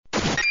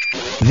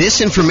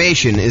This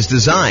information is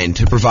designed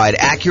to provide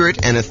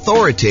accurate and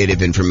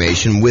authoritative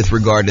information with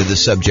regard to the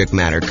subject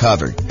matter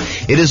covered.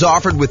 It is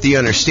offered with the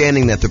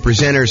understanding that the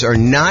presenters are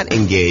not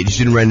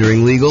engaged in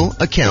rendering legal,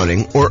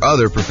 accounting, or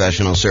other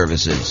professional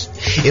services.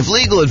 If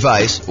legal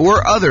advice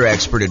or other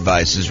expert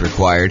advice is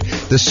required,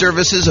 the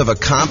services of a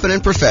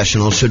competent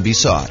professional should be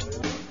sought.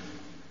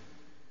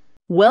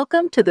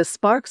 Welcome to the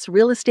Sparks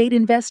Real Estate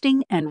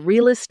Investing and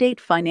Real Estate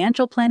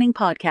Financial Planning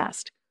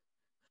Podcast.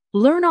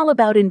 Learn all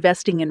about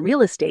investing in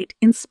real estate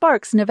in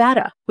Sparks,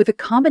 Nevada, with a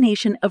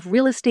combination of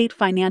real estate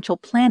financial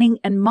planning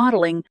and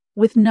modeling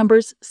with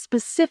numbers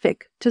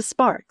specific to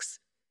Sparks.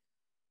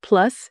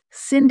 Plus,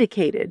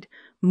 syndicated,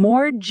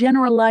 more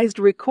generalized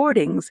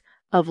recordings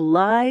of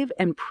live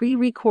and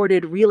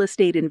pre-recorded real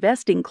estate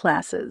investing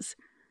classes.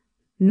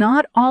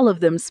 Not all of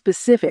them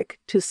specific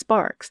to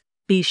Sparks.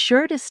 Be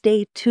sure to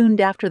stay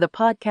tuned after the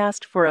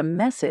podcast for a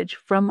message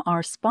from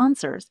our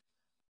sponsors.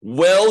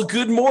 Well,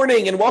 good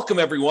morning and welcome,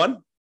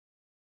 everyone.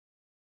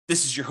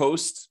 This is your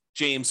host,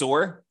 James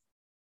Orr,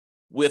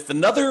 with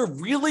another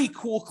really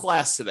cool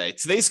class today.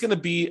 Today's going to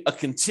be a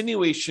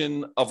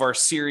continuation of our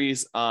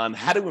series on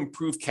how to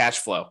improve cash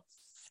flow.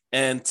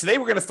 And today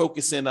we're going to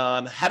focus in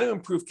on how to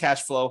improve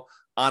cash flow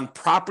on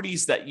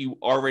properties that you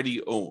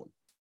already own.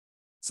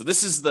 So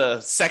this is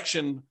the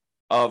section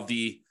of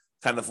the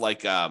kind of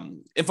like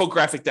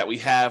infographic that we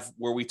have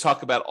where we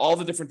talk about all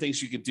the different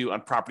things you could do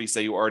on properties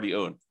that you already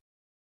own.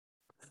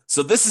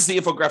 So this is the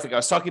infographic I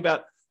was talking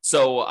about.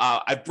 So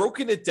I've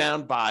broken it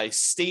down by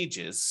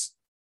stages,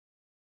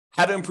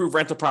 how to improve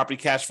rental property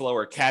cash flow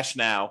or cash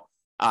now.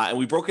 And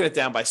we've broken it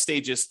down by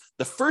stages.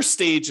 The first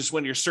stage is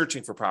when you're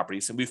searching for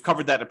properties. And we've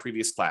covered that in a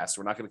previous class.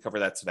 We're not going to cover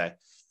that today.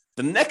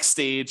 The next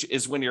stage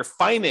is when you're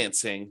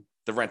financing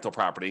the rental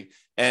property.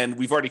 And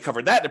we've already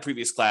covered that in a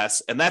previous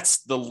class. And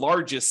that's the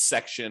largest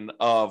section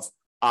of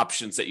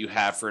options that you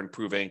have for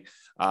improving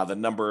the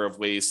number of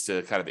ways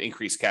to kind of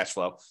increase cash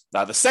flow.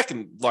 The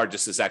second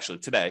largest is actually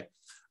today.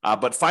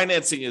 But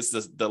financing is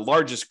the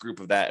largest group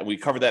of that. And we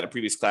covered that in a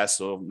previous class,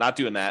 so I'm not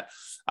doing that.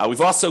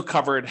 We've also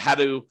covered how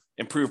to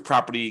improve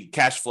property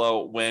cash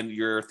flow when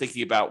you're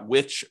thinking about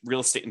which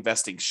real estate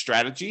investing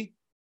strategy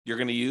you're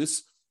going to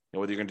use,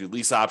 whether you're going to do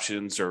lease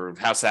options or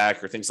house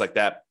hack or things like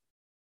that.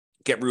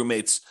 Get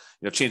roommates,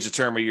 change the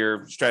term of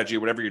your strategy or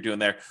whatever you're doing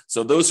there.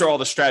 So those are all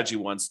the strategy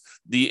ones.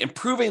 The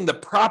improving the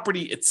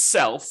property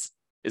itself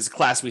is a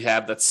class we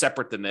have that's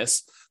separate than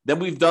this. Then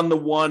we've done the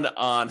one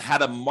on how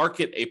to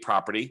market a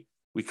property.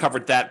 We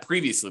covered that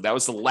previously. That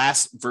was the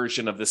last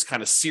version of this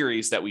kind of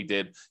series that we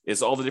did,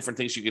 is all the different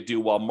things you could do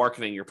while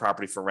marketing your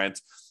property for rent.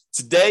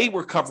 Today,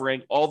 we're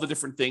covering all the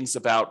different things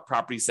about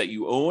properties that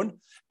you own.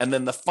 And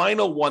then the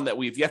final one that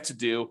we've yet to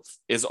do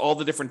is all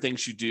the different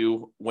things you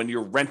do when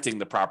you're renting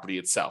the property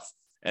itself.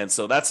 And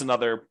so that's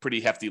another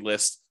pretty hefty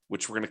list,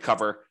 which we're going to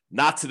cover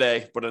not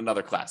today, but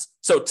another class.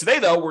 So today,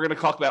 though, we're going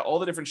to talk about all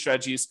the different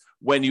strategies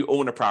when you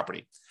own a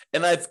property.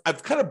 And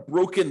I've kind of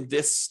broken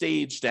this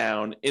stage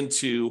down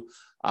into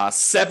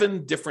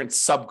 7 different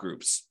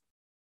subgroups.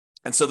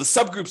 And so the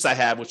subgroups I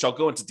have, which I'll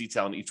go into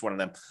detail on each one of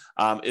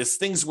them, is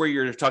things where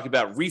you're talking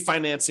about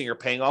refinancing or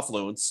paying off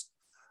loans,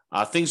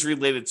 things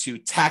related to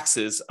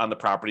taxes on the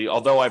property,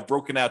 although I've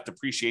broken out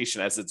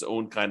depreciation as its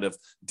own kind of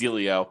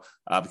dealio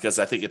because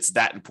I think it's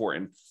that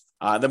important.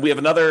 Then we have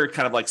another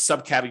kind of like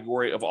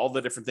subcategory of all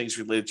the different things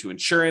related to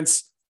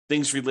insurance,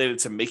 things related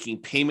to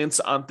making payments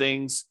on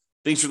things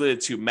related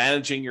to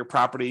managing your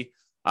property,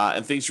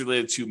 and things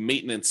related to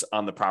maintenance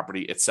on the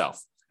property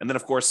itself. And then,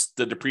 of course,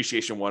 the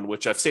depreciation one,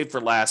 which I've saved for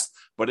last,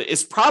 but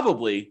it's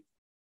arguably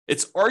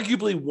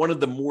one of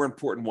the more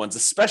important ones,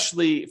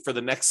 especially for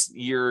the next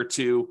year or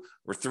 2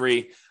 or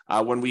 3,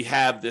 when we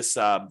have this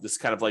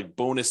kind of like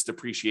bonus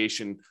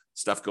depreciation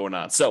stuff going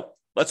on. So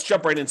let's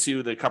jump right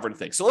into the covering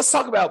things. So let's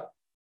talk about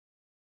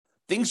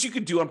things you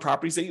could do on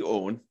properties that you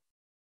own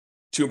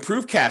to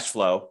improve cash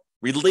flow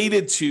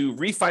related to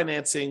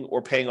refinancing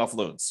or paying off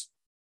loans.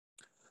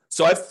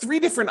 So I have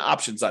 3 different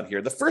options on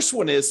here. The first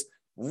one is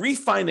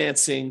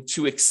refinancing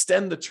to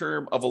extend the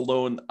term of a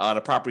loan on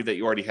a property that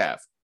you already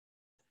have.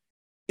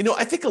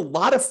 I think a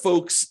lot of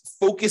folks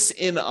focus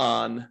in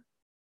on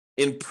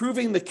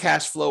improving the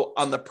cash flow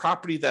on the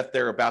property that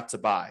they're about to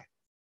buy.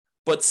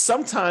 But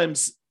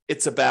sometimes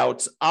it's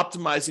about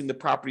optimizing the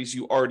properties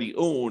you already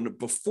own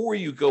before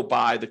you go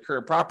buy the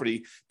current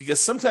property, because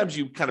sometimes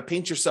you kind of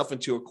paint yourself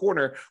into a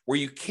corner where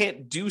you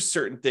can't do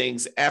certain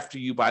things after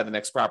you buy the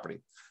next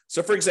property.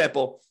 So for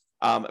example,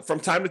 from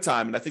time to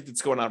time, and I think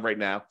that's going on right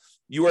now,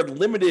 you are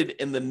limited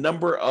in the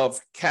number of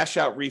cash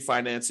out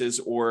refinances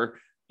or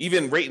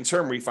even rate and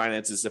term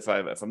refinances, if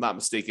I'm not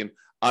mistaken,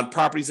 on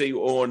properties that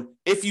you own,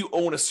 if you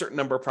own a certain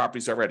number of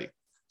properties already.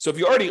 So if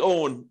you already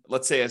own,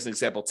 let's say as an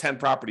example, 10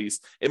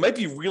 properties, it might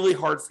be really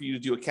hard for you to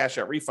do a cash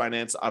out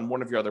refinance on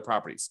one of your other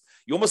properties.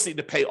 You almost need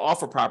to pay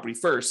off a property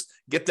first,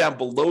 get down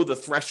below the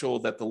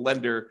threshold that the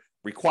lender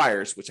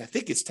requires, which I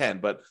think is 10,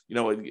 but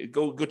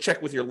go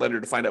check with your lender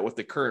to find out what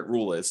the current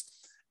rule is.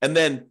 And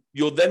then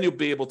you'll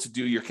be able to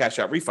do your cash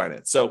out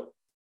refinance. So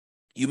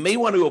you may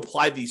want to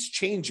apply these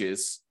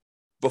changes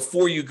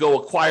before you go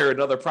acquire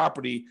another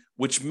property,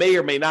 which may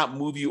or may not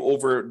move you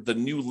over the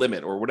new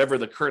limit or whatever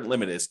the current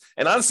limit is.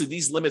 And honestly,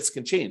 these limits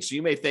can change. So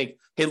you may think,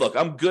 hey, look,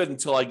 I'm good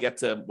until I get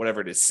to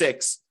whatever it is,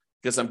 6,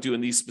 because I'm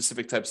doing these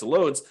specific types of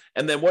loans.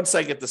 And then once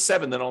I get to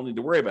 7, then I'll need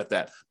to worry about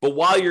that. But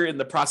while you're in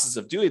the process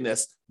of doing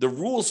this, the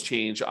rules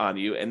change on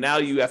you. And now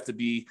you have to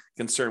be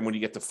concerned when you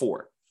get to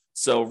 4.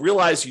 So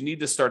realize you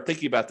need to start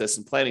thinking about this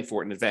and planning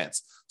for it in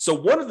advance. So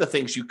one of the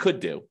things you could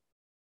do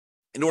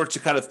in order to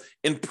kind of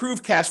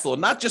improve cash flow,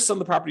 not just on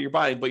the property you're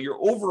buying, but your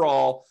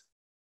overall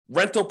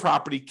rental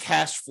property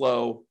cash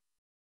flow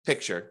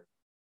picture,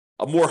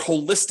 a more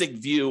holistic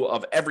view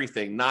of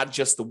everything, not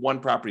just the one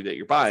property that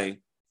you're buying,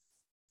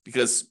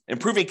 because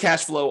improving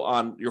cash flow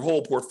on your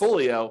whole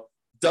portfolio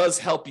does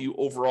help you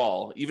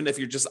overall, even if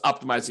you're just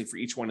optimizing for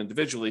each one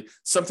individually.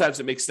 Sometimes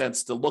it makes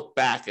sense to look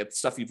back at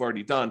stuff you've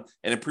already done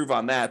and improve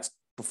on that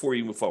before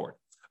you move forward.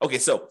 Okay,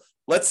 so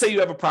let's say you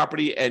have a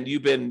property and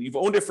you've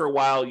owned it for a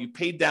while, you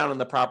paid down on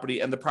the property,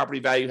 and the property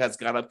value has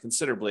gone up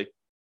considerably,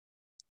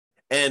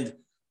 and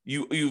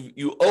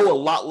you owe a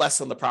lot less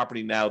on the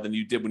property now than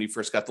you did when you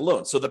first got the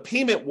loan. So the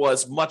payment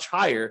was much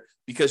higher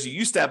because you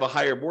used to have a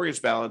higher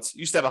mortgage balance, you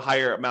used to have a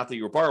higher amount that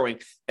you were borrowing,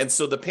 and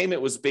so the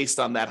payment was based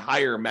on that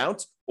higher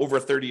amount over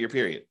a 30-year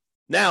period.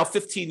 Now,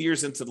 15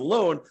 years into the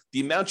loan,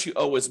 the amount you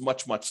owe is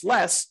much, much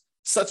less,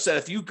 such that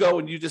if you go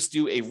and you just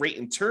do a rate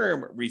and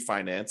term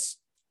refinance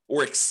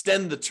or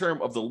extend the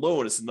term of the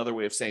loan, is another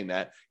way of saying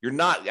that, you're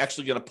not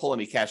actually going to pull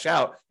any cash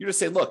out. You're just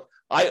saying, look,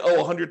 I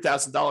owe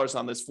 $100,000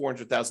 on this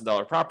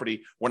 $400,000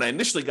 property. When I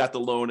initially got the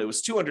loan, it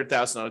was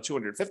 $200,000 on a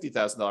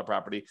 $250,000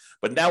 property,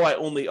 but now I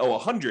only owe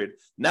 $100,000.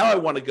 Now I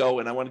want to go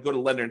to the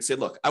lender and say,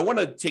 look, I want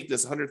to take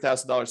this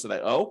 $100,000 that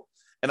I owe,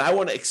 and I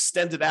want to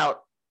extend it out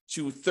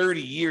to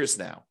 30 years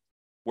now,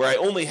 where I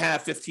only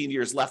have 15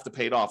 years left to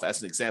pay it off,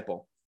 as an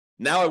example.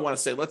 Now I want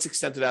to say, let's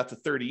extend it out to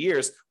 30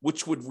 years,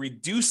 which would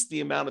reduce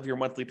the amount of your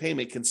monthly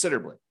payment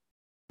considerably,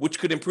 which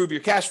could improve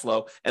your cash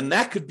flow. And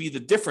that could be the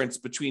difference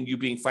between you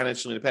being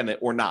financially independent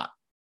or not.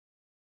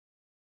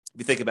 If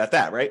you think about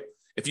that, right?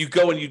 If you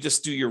go and you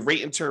just do your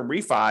rate and term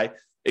refi,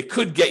 it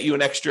could get you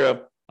an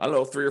extra, I don't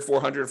know, $300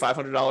 or $400 or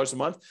 $500 a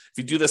month. If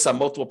you do this on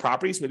multiple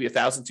properties, maybe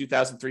 $1,000,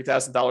 $2,000,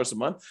 $3,000 a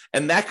month,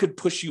 and that could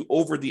push you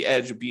over the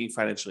edge of being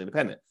financially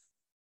independent.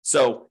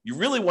 So you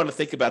really want to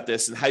think about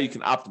this and how you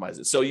can optimize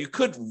it. So you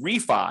could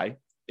refi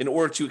in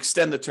order to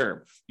extend the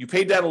term. You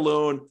paid down a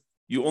loan,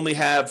 you only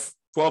have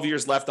 12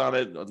 years left on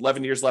it,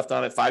 11 years left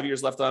on it, 5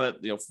 years left on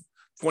it,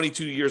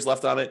 22 years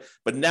left on it.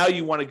 But now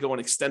you want to go and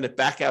extend it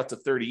back out to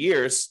 30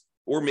 years,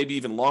 or maybe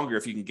even longer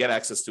if you can get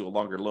access to a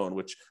longer loan,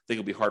 which I think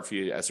will be hard for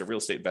you as a real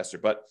estate investor,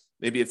 but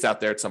maybe it's out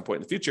there at some point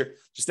in the future.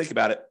 Just think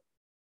about it.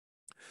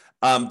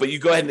 But you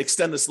go ahead and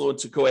extend this loan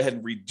to go ahead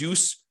and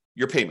reduce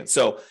your payment.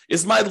 So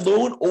is my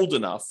loan old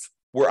enough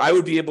where I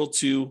would be able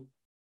to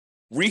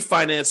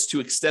refinance to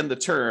extend the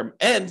term?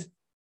 And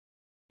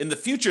in the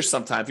future,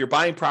 sometime, if you're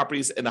buying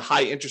properties in a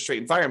high interest rate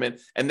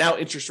environment and now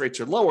interest rates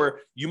are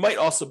lower, you might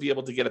also be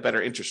able to get a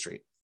better interest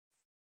rate.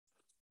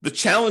 The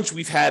challenge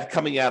we've had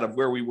coming out of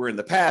where we were in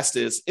the past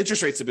is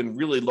interest rates have been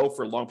really low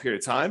for a long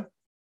period of time.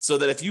 So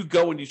that if you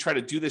go and you try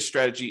to do this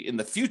strategy in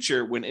the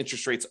future when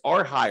interest rates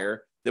are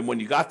higher than when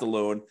you got the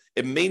loan,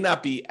 it may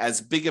not be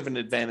as big of an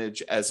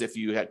advantage as if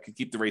you could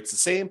keep the rates the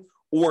same,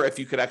 or if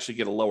you could actually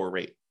get a lower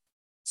rate.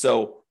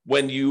 So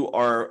when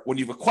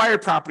you've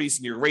acquired properties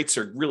and your rates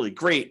are really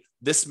great,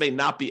 this may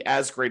not be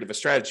as great of a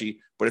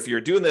strategy. But if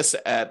you're doing this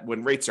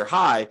when rates are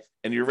high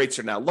and your rates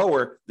are now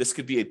lower, this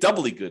could be a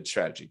doubly good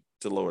strategy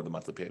to lower the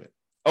monthly payment.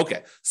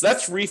 Okay, so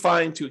that's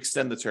refining to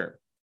extend the term.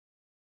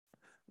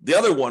 The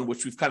other one,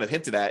 which we've kind of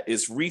hinted at,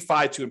 is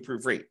refi to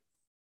improve rate.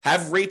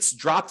 Have rates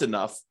dropped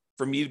enough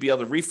for me to be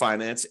able to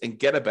refinance and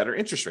get a better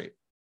interest rate?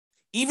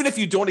 Even if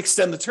you don't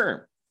extend the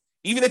term,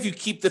 even if you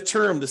keep the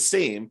term the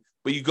same,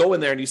 but you go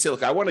in there and you say,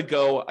 look, I want to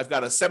go, I've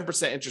got a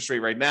 7% interest rate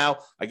right now.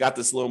 I got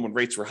this loan when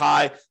rates were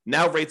high.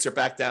 Now rates are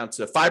back down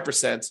to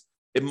 5%.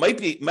 It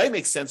might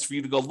make sense for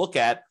you to go look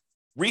at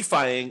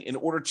refining in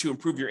order to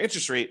improve your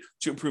interest rate,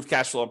 to improve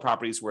cash flow on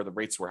properties where the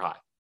rates were high.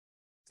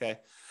 Okay.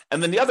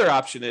 And then the other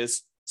option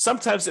is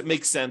sometimes it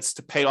makes sense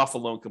to pay off a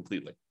loan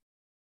completely.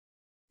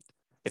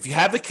 If you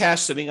have the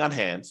cash sitting on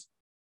hand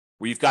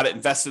where you've got it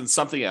invested in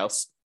something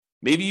else,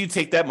 maybe you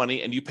take that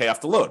money and you pay off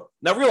the loan.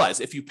 Now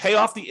realize if you pay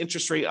off the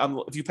interest rate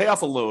if you pay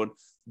off a loan,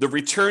 the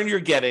return you're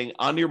getting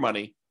on your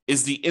money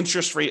is the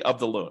interest rate of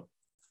the loan.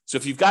 So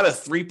if you've got a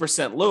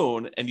 3%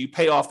 loan and you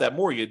pay off that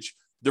mortgage,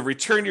 the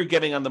return you're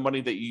getting on the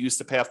money that you used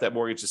to pay off that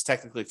mortgage is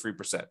technically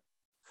 3%.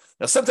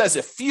 Now, sometimes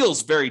it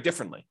feels very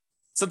differently.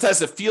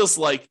 Sometimes it feels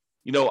like,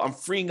 I'm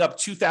freeing up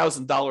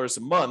 $2,000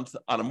 a month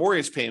on a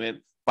mortgage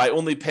payment by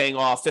only paying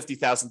off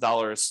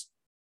 $50,000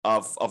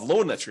 of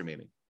loan that's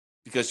remaining,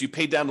 because you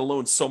paid down the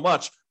loan so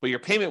much, but your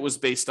payment was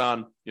based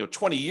on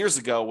 20 years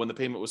ago when the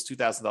payment was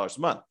 $2,000 a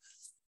month.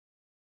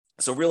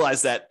 So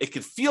realize that it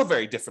can feel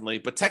very differently,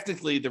 but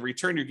technically the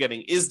return you're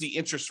getting is the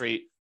interest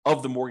rate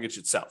of the mortgage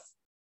itself,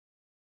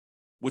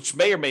 which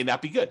may or may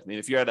not be good. I mean,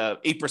 if you're at an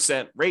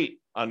 8% rate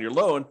on your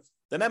loan,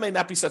 then that may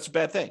not be such a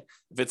bad thing.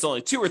 If it's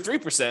only 2 or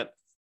 3%,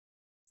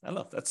 I don't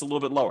know. That's a little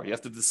bit lower. You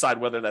have to decide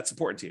whether that's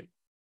important to you.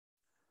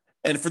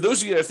 And for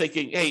those of you that are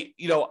thinking, hey,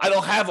 I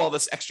don't have all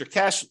this extra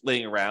cash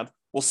laying around.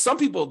 Well, some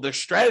people, their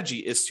strategy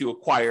is to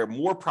acquire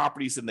more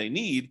properties than they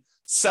need,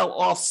 sell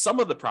off some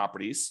of the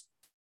properties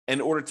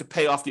in order to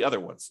pay off the other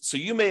ones. So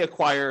you may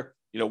acquire,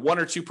 1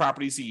 or 2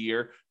 properties a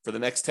year for the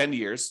next 10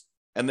 years.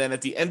 And then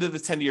at the end of the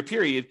 10-year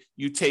period,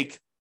 you take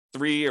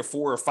 3 or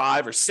 4 or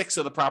 5 or 6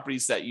 of the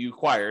properties that you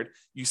acquired,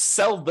 you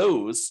sell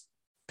those,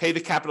 pay the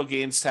capital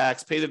gains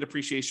tax, pay the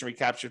depreciation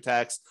recapture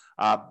tax,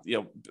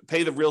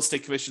 pay the real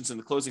estate commissions and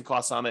the closing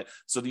costs on it,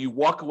 so that you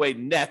walk away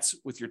net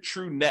with your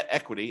true net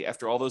equity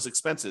after all those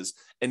expenses,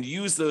 and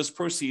use those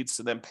proceeds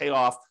to then pay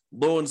off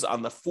loans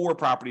on the 4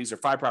 properties or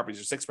 5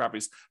 properties or 6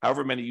 properties,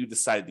 however many you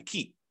decide to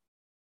keep.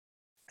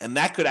 And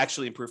that could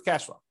actually improve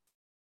cash flow,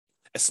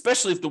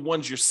 especially if the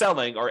ones you're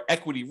selling are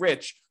equity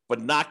rich,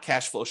 but not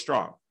cash flow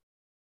strong.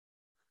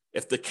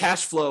 If the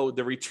cash flow,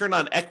 the return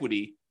on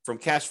equity from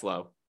cash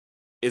flow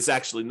is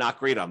actually not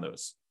great on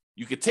those,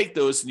 you could take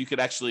those and you could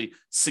actually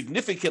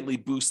significantly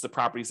boost the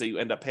properties that you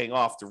end up paying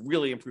off to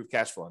really improve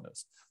cash flow on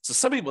those. So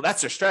some people, that's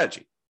their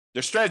strategy.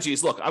 Their strategy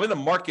is, look, I'm in a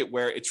market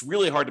where it's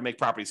really hard to make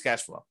properties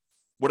cash flow.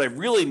 What I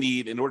really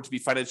need in order to be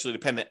financially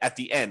independent at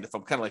the end, if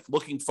I'm kind of like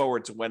looking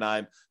forward to when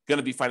I'm going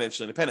to be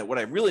financially independent, what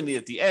I really need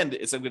at the end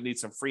is I'm going to need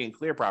some free and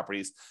clear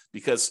properties,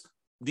 because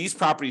these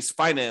properties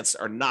financed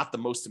are not the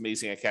most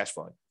amazing at cash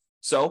flowing.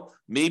 So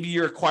maybe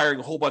you're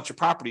acquiring a whole bunch of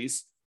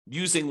properties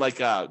using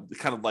kind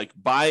of like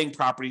buying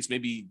properties,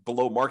 maybe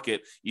below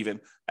market even,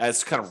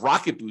 as kind of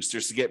rocket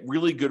boosters to get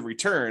really good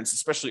returns,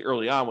 especially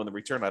early on when the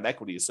return on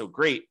equity is so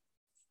great,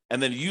 and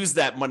then use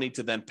that money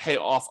to then pay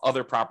off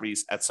other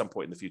properties at some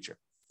point in the future.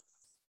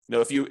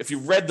 If you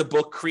read the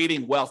book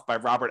Creating Wealth by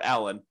Robert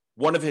Allen,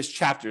 one of his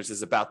chapters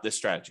is about this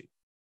strategy.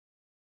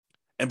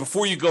 And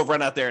before you go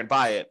run out there and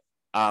buy it,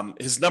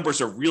 his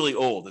numbers are really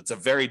old. It's a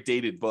very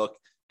dated book,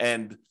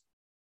 and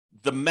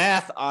the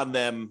math on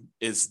them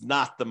is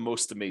not the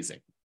most amazing.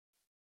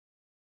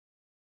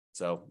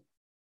 So,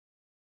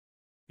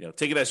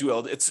 take it as you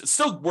will. It's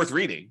still worth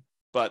reading,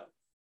 but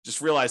just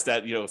realize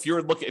that, if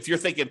you're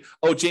thinking,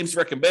 oh, James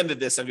recommended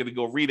this, I'm going to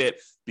go read it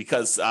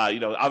because,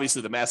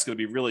 obviously the math's going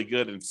to be really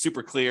good and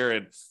super clear,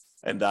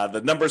 and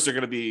the numbers are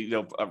going to be,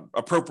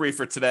 appropriate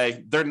for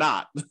today. They're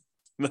not.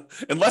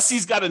 Unless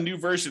he's got a new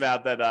version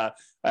out that,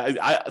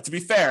 to be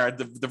fair,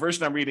 the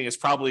version I'm reading is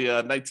probably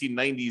a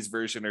 1990s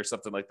version or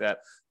something like that.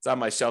 It's on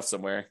my shelf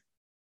somewhere.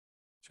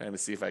 Trying to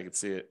see if I can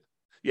see it.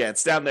 Yeah,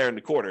 it's down there in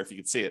the corner if you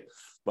can see it.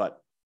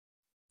 But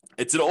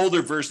it's an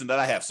older version that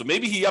I have. So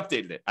maybe he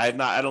updated it. I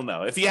don't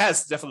know. If he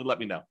has, definitely let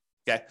me know.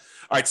 Okay.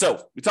 All right.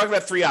 So we talked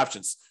about 3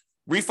 options.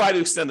 Refi to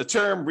extend the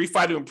term,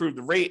 refi to improve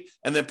the rate,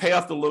 and then pay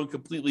off the loan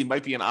completely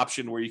might be an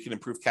option where you can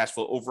improve cash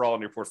flow overall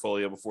in your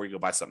portfolio before you go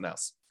buy something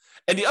else.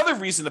 And the other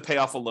reason to pay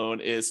off a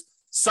loan is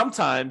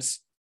sometimes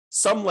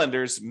some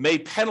lenders may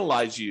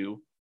penalize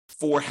you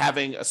for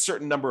having a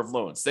certain number of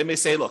loans. They may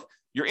say, look,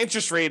 your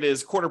interest rate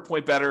is 1/4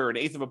 point better or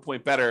 1/8 of a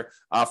point better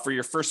for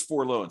your first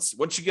 4 loans.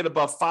 Once you get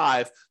above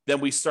 5, then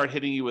we start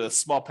hitting you with a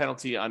small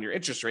penalty on your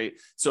interest rate.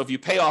 So if you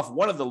pay off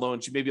one of the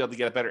loans, you may be able to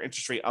get a better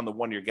interest rate on the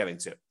one you're getting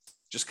to.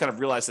 Just kind of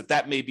realize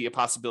that may be a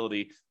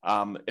possibility.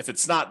 If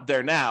it's not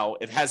there now,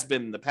 it has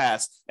been in the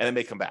past, and it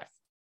may come back.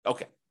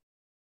 Okay.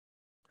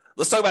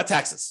 Let's talk about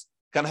taxes.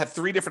 Kind of have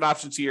 3 different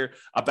options here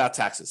about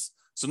taxes.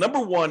 So number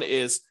 1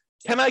 is,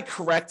 can I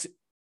correct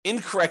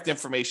incorrect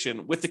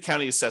information with the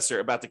county assessor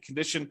about the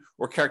condition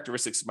or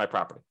characteristics of my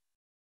property?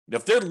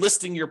 If they're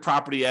listing your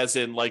property as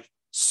in like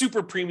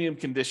super premium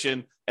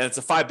condition and it's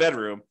a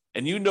 5-bedroom,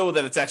 and you know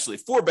that it's actually a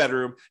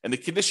 4-bedroom and the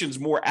condition's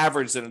more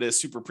average than it is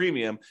super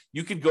premium,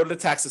 you could go to the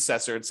tax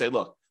assessor and say,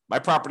 look, my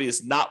property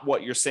is not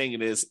what you're saying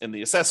it is in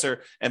the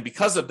assessor. And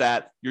because of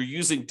that, you're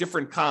using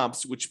different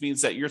comps, which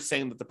means that you're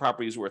saying that the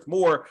property is worth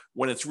more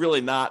when it's really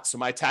not. So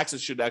my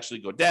taxes should actually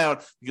go down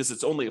because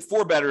it's only a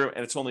 4-bedroom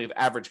and it's only of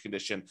average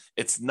condition.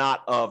 It's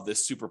not of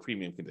this super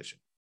premium condition.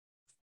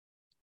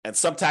 And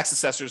some tax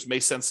assessors may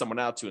send someone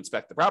out to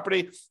inspect the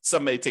property.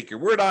 Some may take your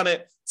word on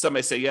it. Some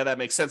may say, yeah, that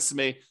makes sense to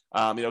me.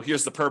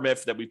 Here's the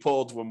permit that we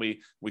pulled when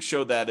we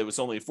showed that it was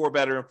only a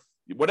 4-bedroom.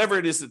 Whatever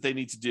it is that they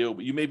need to do,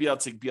 you may be able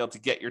to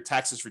get your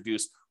taxes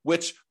reduced,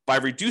 which by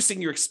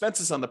reducing your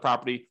expenses on the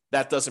property,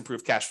 that does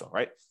improve cash flow,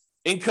 right?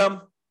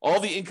 Income, all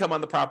the income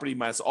on the property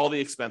minus all the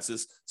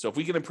expenses. So if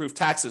we can improve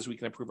taxes, we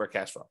can improve our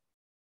cash flow.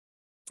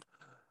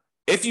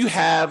 If you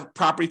have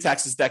property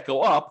taxes that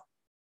go up,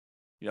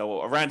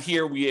 around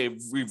here, we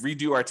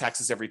redo our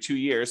taxes every 2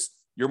 years.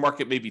 Your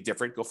market may be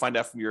different. Go find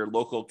out from your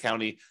local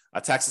county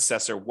tax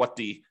assessor what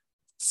the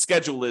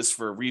schedule is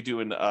for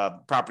redoing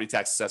property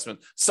tax assessment.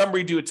 Some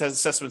redo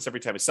assessments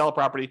every time you sell a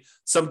property.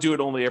 Some do it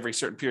only every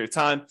certain period of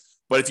time.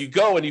 But if you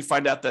go and you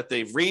find out that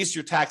they've raised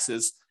your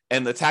taxes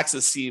and the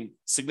taxes seem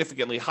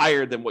significantly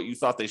higher than what you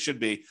thought they should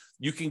be,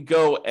 you can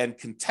go and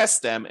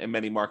contest them in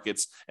many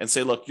markets and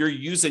say, look, you're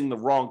using the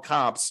wrong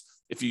comps.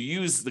 If you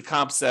use the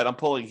comps that I'm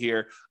pulling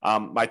here,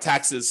 my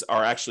taxes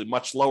are actually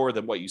much lower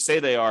than what you say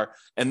they are.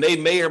 And they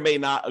may or may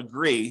not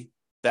agree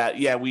that,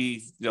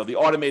 the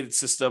automated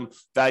system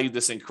valued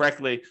this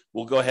incorrectly.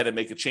 We'll go ahead and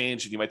make a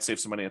change and you might save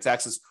some money on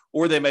taxes.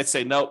 Or they might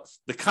say, no,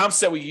 the comps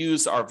that we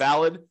use are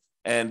valid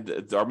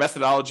and our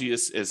methodology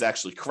is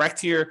actually correct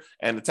here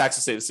and the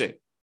taxes stay the same.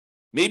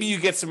 Maybe you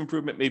get some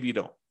improvement, maybe you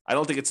don't. I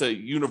don't think it's a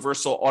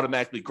universal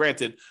automatically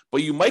granted,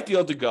 but you might be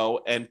able to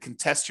go and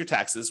contest your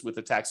taxes with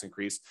a tax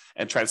increase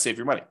and try to save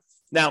your money.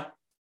 Now,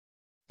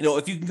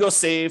 if you can go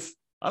save,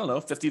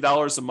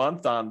 $50 a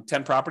month on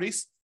 10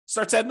 properties,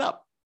 starts adding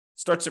up.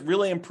 Starts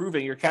really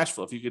improving your cash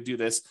flow if you could do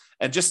this.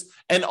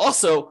 And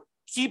also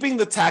keeping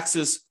the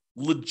taxes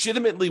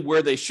legitimately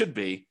where they should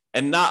be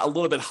and not a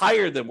little bit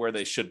higher than where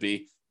they should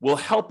be will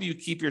help you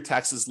keep your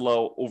taxes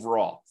low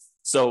overall.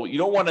 So you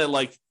don't want to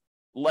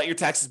let your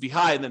taxes be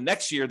high and then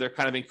next year they're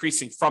kind of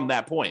increasing from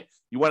that point.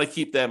 You want to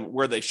keep them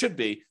where they should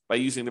be by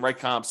using the right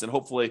comps, and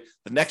hopefully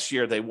the next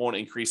year they won't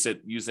increase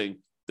it using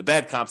the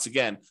bad comps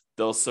again.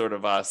 They'll sort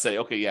of say,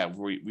 okay, yeah,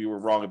 we were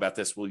wrong about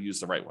this. We'll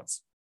use the right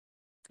ones,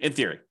 in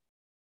theory.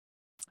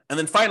 And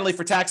then finally,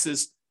 for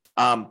taxes,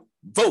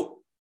 vote.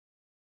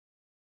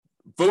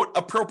 Vote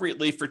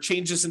appropriately for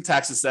changes in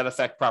taxes that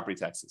affect property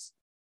taxes.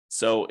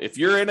 So if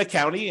you're in a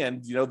county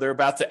and they're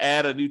about to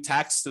add a new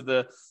tax to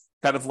the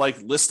kind of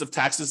list of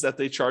taxes that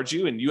they charge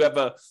you, and you have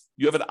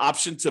an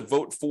option to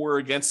vote for or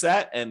against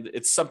that, and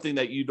it's something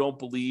that you don't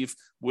believe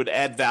would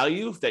add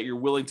value that you're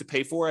willing to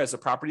pay for as a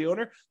property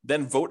owner,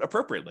 then vote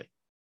appropriately.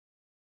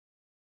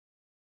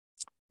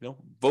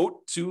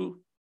 Vote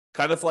to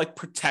kind of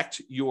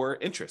protect your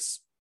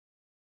interests.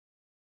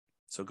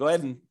 So go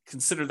ahead and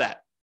consider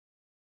that.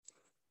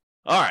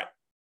 All right,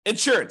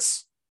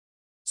 insurance.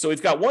 So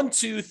we've got 1,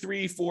 2,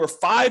 3, 4,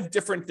 5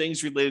 different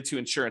things related to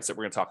insurance that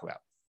we're going to talk about.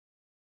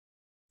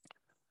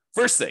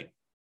 First thing,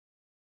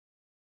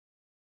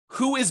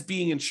 who is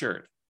being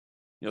insured?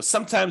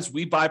 Sometimes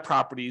we buy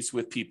properties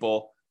with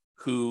people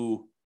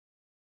who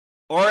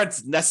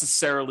aren't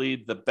necessarily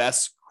the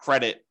best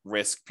credit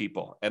risk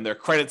people, and their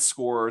credit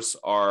scores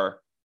are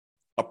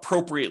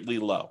appropriately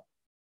low.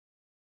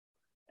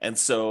 And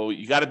so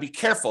you got to be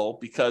careful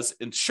because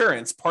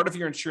insurance, part of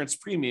your insurance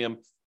premium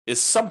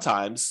is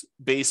sometimes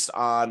based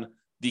on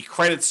the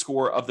credit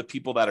score of the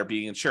people that are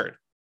being insured.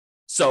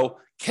 So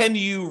can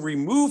you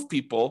remove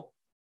people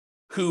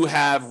who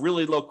have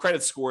really low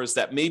credit scores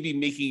that may be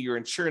making your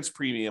insurance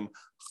premium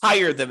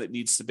higher than it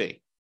needs to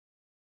be?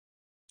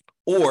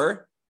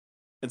 Or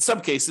in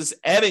some cases,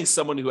 adding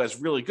someone who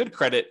has really good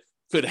credit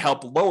could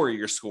help lower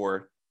your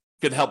score,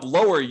 could help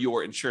lower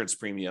your insurance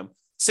premium.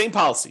 Same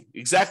policy,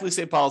 exactly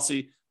same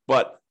policy,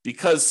 but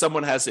because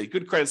someone has a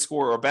good credit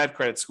score or a bad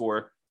credit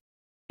score,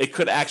 it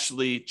could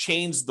actually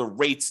change the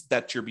rates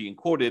that you're being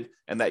quoted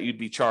and that you'd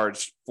be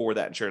charged for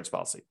that insurance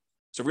policy.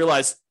 So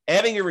realize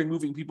adding or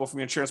removing people from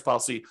your insurance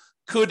policy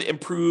could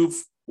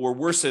improve or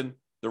worsen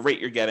the rate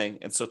you're getting.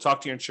 And so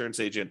talk to your insurance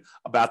agent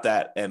about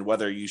that and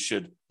whether you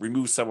should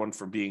remove someone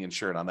from being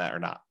insured on that or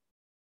not.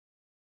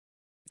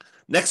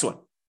 Next one,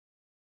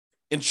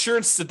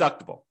 insurance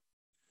deductible.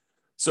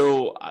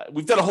 So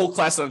we've done a whole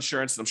class on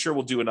insurance, and I'm sure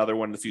we'll do another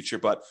one in the future.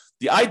 But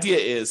the idea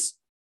is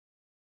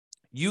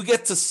you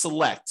get to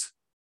select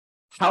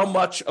how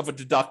much of a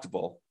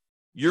deductible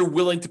you're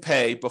willing to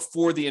pay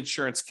before the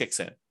insurance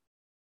kicks in.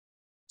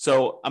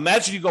 So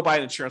imagine you go buy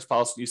an insurance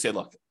policy and you say,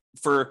 look,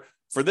 for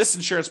this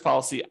insurance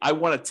policy, I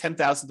want a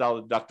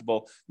 $10,000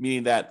 deductible,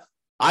 meaning that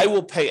I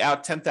will pay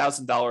out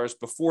 $10,000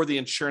 before the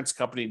insurance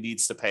company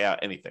needs to pay out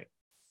anything.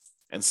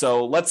 And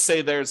so let's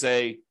say there's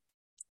a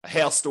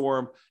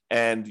hailstorm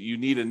and you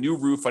need a new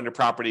roof on your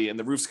property and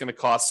the roof's going to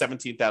cost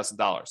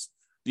 $17,000.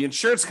 The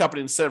insurance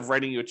company, instead of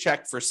writing you a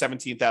check for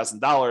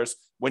 $17,000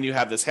 when you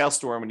have this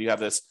hailstorm and you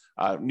have this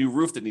new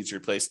roof that needs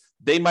replaced,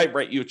 they might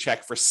write you a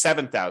check for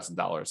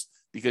 $7,000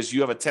 because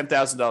you have a $10,000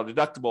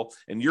 deductible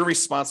and you're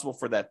responsible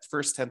for that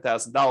first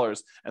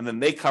 $10,000, and then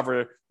they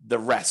cover the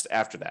rest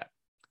after that.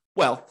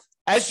 Well,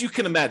 as you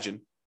can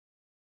imagine,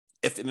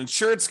 if an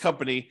insurance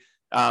company,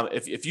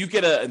 if you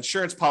get an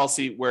insurance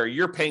policy where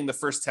you're paying the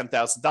first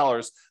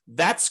 $10,000,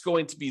 that's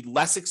going to be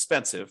less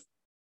expensive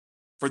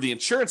for the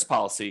insurance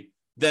policy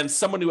than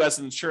someone who has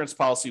an insurance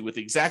policy with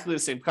exactly the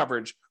same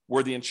coverage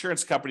where the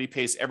insurance company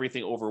pays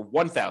everything over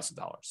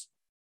 $1,000.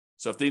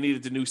 So if they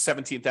needed the new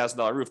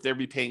 $17,000 roof, they'd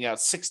be paying out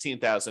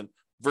 $16,000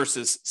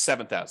 versus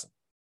 $7,000.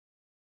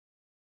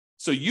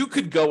 So you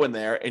could go in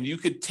there and you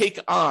could take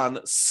on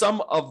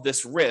some of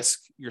this risk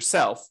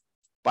yourself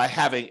by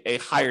having a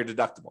higher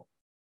deductible.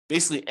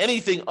 Basically,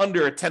 anything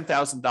under a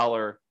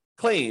 $10,000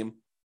 claim,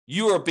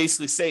 you are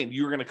basically saying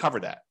you're going to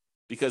cover that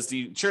because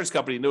the insurance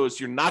company knows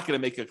you're not going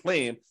to make a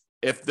claim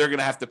if they're going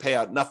to have to pay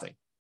out nothing.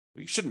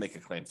 You shouldn't make a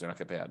claim if they're not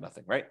going to pay out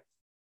nothing, right?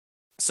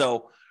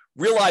 So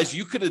realize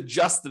you could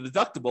adjust the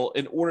deductible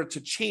in order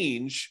to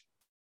change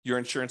your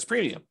insurance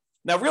premium.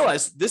 Now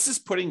realize this is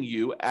putting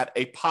you at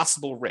a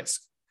possible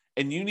risk,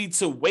 and you need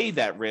to weigh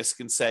that risk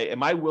and say,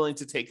 am I willing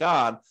to take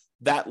on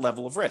that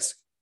level of risk?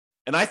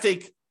 And I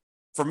think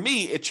for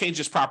me, it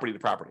changes property to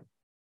property.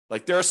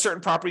 Like there are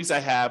certain properties I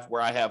have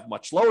where I have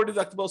much lower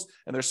deductibles,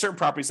 and there are certain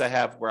properties I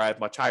have where I have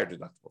much higher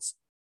deductibles.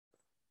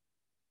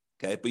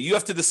 Okay, but you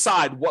have to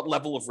decide what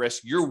level of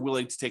risk you're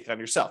willing to take on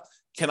yourself.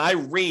 Can I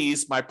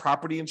raise my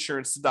property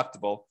insurance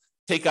deductible,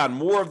 take on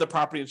more of the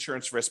property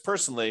insurance risk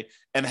personally,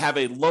 and have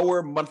a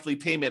lower monthly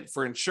payment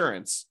for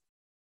insurance,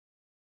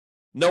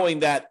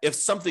 knowing that if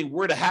something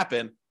were to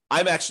happen,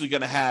 I'm actually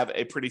going to have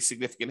a pretty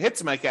significant hit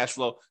to my cash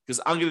flow because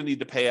I'm going to need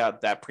to pay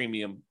out that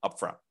premium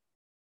upfront,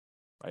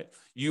 right?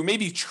 You may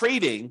be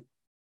trading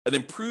an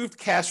improved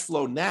cash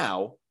flow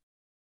now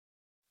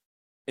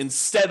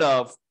instead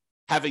of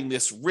having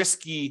this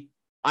risky,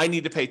 I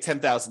need to pay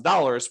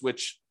 $10,000,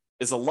 which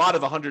is a lot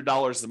of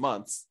 $100 a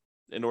month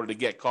in order to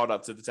get caught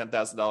up to the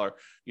 $10,000,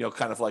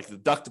 kind of like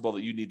deductible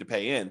that you need to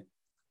pay in.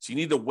 So you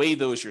need to weigh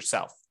those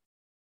yourself.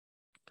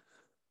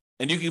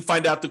 And you can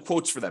find out the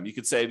quotes for them. You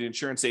could say to the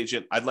insurance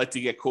agent, I'd like to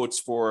get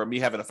quotes for me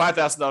having a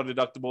 $5,000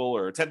 deductible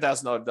or a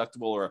 $10,000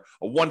 deductible or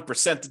a 1%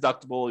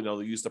 deductible.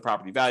 They use the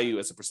property value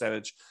as a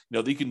percentage.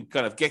 You can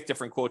kind of get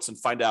different quotes and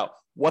find out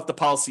what the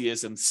policy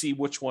is and see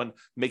which one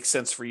makes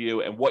sense for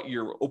you and what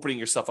you're opening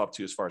yourself up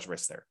to as far as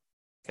risk there.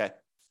 Okay.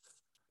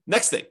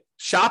 Next thing,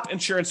 shop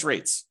insurance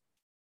rates.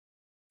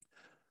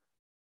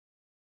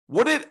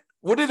 Would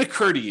it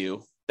occur to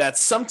you that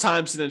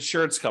sometimes an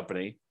insurance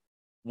company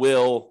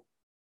will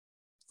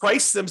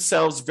price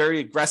themselves very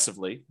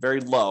aggressively,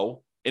 very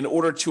low, in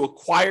order to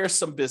acquire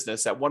some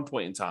business at one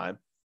point in time,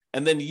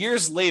 and then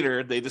years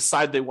later, they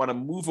decide they want to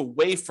move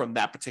away from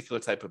that particular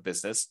type of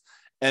business?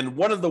 And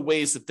one of the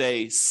ways that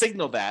they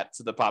signal that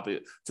to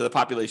the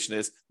population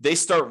is they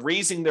start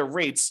raising their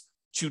rates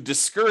to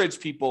discourage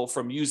people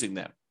from using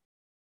them.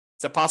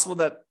 Is that possible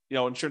that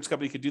an insurance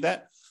company could do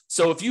that?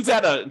 So if you've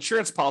had an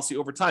insurance policy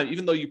over time,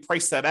 even though you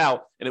priced that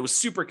out and it was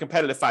super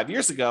competitive 5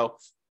 years ago,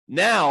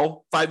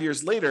 now 5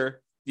 years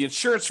later, the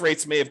insurance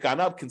rates may have gone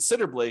up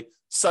considerably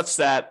such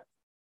that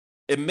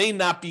it may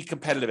not be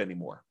competitive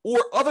anymore. Or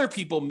other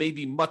people may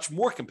be much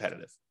more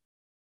competitive.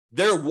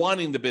 They're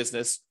wanting the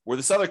business where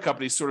this other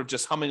company is sort of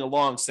just humming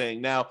along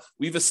saying, now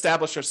we've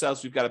established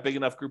ourselves, we've got a big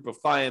enough group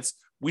of clients,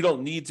 we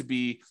don't need to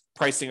be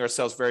pricing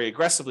ourselves very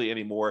aggressively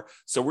anymore.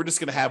 So we're just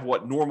going to have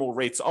what normal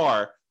rates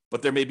are,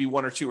 but there may be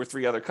one or two or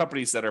three other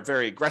companies that are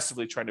very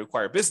aggressively trying to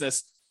acquire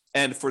business.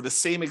 And for the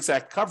same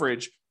exact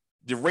coverage,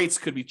 the rates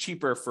could be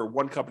cheaper for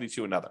one company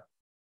to another.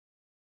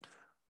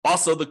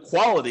 Also, the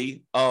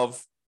quality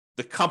of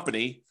the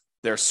company,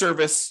 their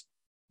service,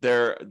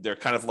 their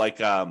kind of like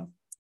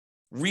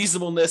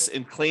reasonableness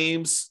in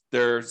claims,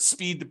 their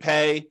speed to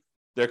pay,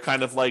 their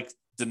kind of like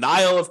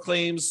denial of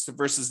claims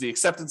versus the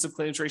acceptance of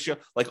claims ratio,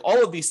 like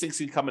all of these things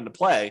can come into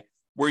play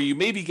where you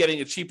may be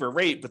getting a cheaper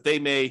rate, but they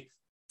may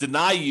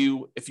deny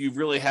you if you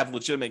really have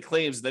legitimate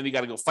claims, and then you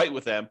got to go fight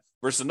with them,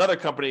 versus another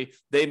company,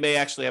 they may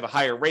actually have a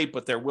higher rate,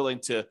 but they're willing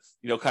to,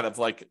 kind of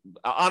like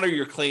honor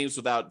your claims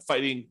without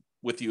fighting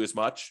with you as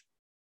much.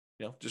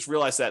 Just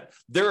realize that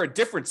there are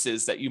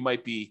differences that you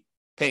might be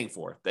paying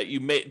for that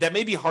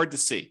may be hard to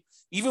see.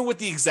 Even with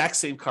the exact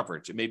same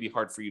coverage, it may be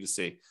hard for you to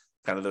see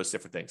kind of those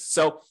different things.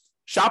 So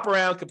shop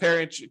around,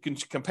 compare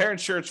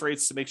insurance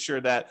rates to make sure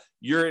that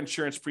your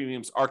insurance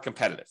premiums are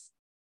competitive.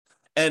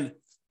 And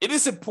it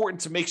is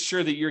important to make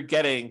sure that you're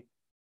getting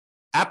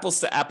apples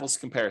to apples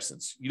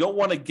comparisons. You don't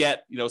want to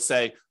get,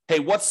 say, hey,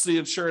 what's the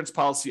insurance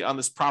policy on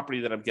this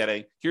property that I'm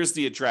getting? Here's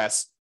the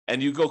address.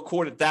 And you go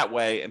quote it that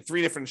way, and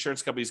 3 different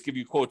insurance companies give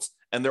you quotes,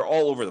 and they're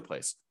all over the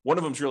place. One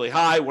of them's really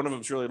high, one of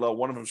them's really low,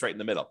 one of them's right in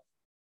the middle.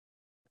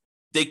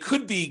 They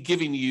could be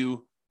giving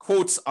you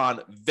quotes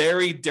on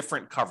very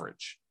different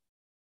coverage.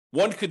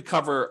 One could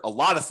cover a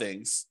lot of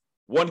things.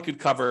 One could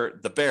cover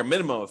the bare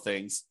minimum of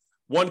things.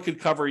 One could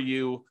cover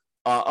you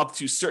up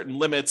to certain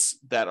limits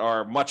that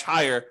are much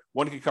higher.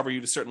 One could cover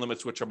you to certain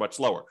limits which are much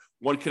lower.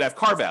 One could have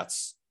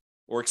carve-outs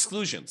or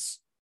exclusions.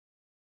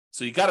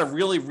 So you got to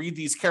really read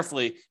these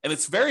carefully, and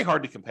it's very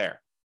hard to compare.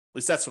 At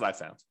least that's what I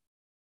found.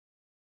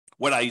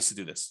 When I used to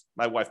do this.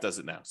 My wife does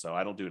it now, so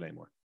I don't do it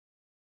anymore.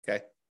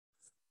 Okay.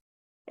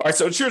 All right,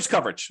 so insurance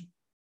coverage.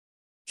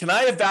 Can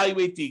I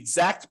evaluate the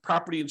exact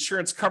property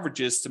insurance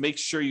coverages to make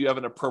sure you have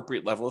an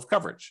appropriate level of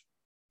coverage?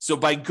 So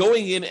by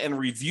going in and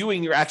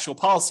reviewing your actual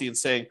policy and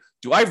saying,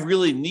 do I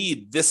really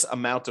need this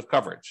amount of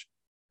coverage?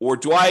 Or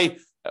do I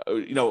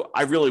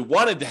really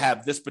wanted to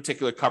have this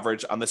particular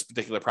coverage on this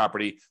particular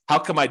property. How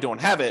come I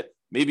don't have it?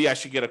 Maybe I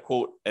should get a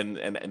quote and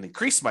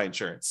increase my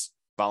insurance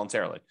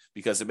voluntarily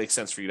because it makes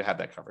sense for you to have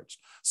that coverage.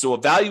 So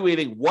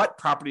evaluating what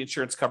property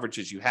insurance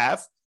coverages you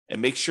have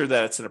and make sure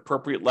that it's an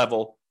appropriate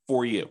level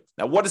for you.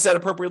 Now, what does that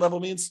appropriate level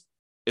means?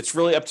 It's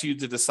really up to you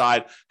to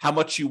decide how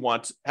much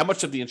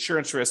of the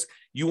insurance risk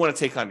you want to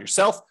take on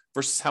yourself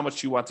versus how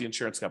much you want the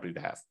insurance company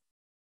to have.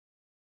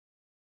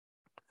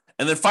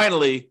 And then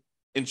finally,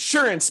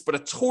 insurance, but a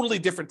totally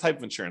different type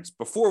of insurance.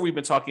 Before, we've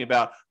been talking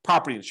about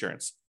property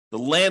insurance, the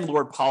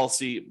landlord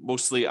policy,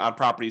 mostly on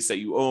properties that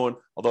you own.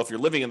 Although if you're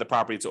living in the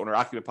property, it's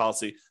owner-occupant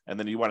policy, and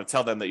then you want to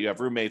tell them that you have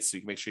roommates so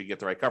you can make sure you get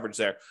the right coverage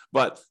there.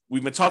 But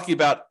we've been talking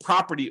about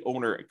property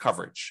owner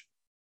coverage,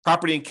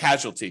 property and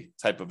casualty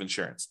type of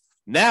insurance.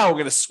 Now we're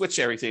going to switch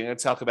everything and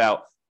talk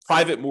about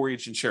private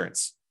mortgage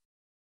insurance.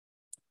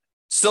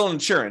 Still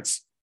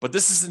insurance, but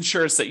this is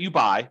insurance that you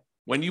buy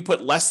when you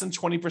put less than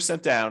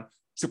 20% down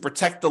to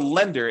protect the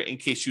lender in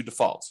case you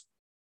default.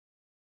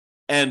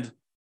 And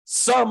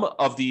some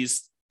of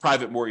these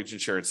private mortgage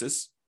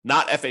insurances,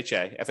 not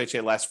FHA,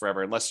 FHA lasts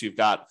forever unless you've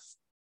got,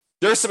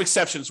 there are some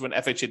exceptions when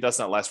FHA does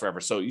not last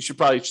forever. So you should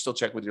probably still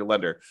check with your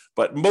lender.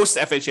 But most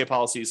FHA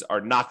policies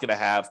are not going to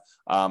have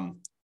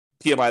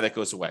PMI that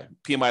goes away.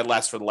 PMI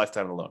lasts for the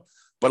lifetime of the loan.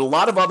 But a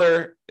lot of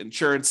other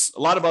insurance,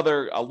 a lot of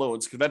other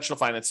loans, conventional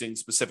financing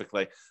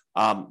specifically,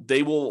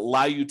 they will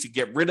allow you to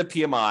get rid of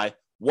PMI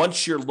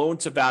once your loan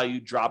to value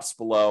drops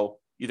below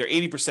either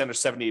 80% or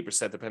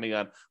 78%, depending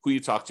on who you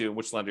talk to and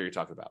which lender you're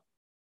talking about.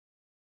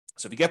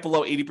 So if you get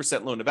below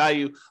 80% loan to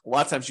value, a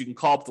lot of times you can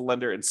call up the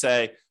lender and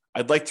say,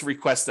 I'd like to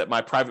request that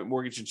my private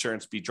mortgage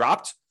insurance be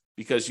dropped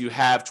because you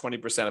have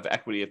 20% of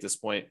equity at this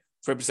point,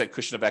 20%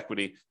 cushion of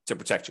equity to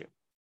protect you.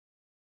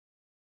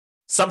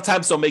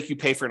 Sometimes they'll make you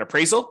pay for an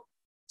appraisal.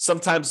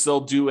 Sometimes they'll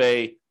do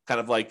a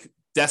kind of like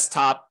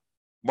desktop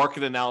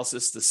market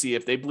analysis to see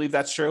if they believe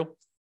that's true.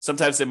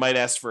 Sometimes they might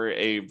ask for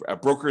a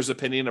broker's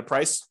opinion of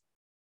price.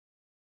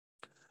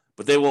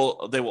 But they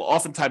will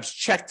oftentimes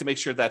check to make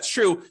sure that's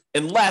true,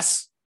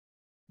 unless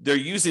they're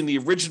using the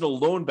original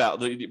loan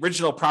value, the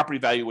original property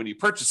value when you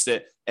purchased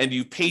it, and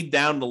you paid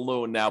down the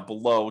loan now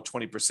below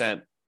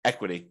 20%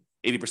 equity,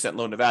 80%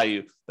 loan to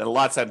value, then a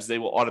lot of times they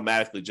will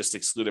automatically just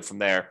exclude it from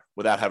there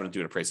without having to do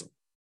an appraisal.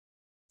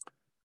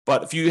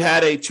 But if you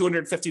had a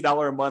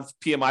 $250 a month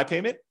PMI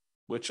payment,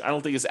 which I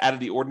don't think is out of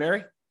the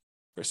ordinary,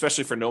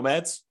 especially for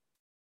nomads,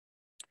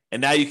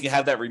 and now you can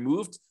have that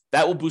removed,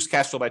 that will boost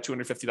cash flow by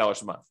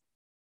 $250 a month,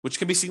 which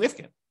can be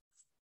significant.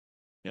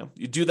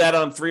 You do that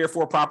on 3 or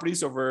 4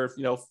 properties over,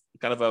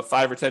 kind of a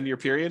 5 or 10 year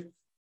period.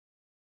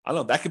 I don't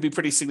know, that could be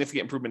pretty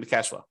significant improvement to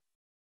cash flow.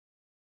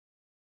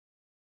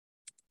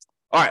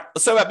 All right,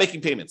 let's talk about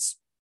making payments.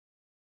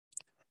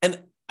 And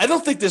I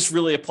don't think this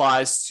really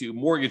applies to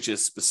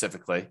mortgages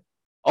specifically,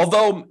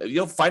 although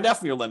you'll find out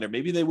from your lender,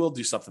 maybe they will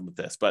do something with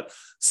this, but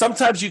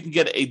sometimes you can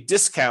get a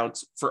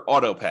discount for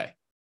auto pay.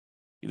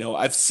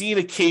 I've seen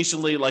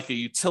occasionally like a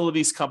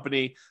utilities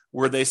company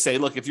where they say,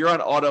 look, if you're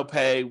on auto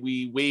pay,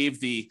 we waive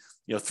the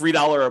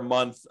 $3 a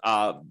month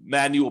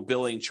manual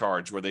billing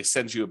charge where they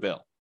send you a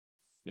bill.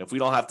 If we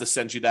don't have to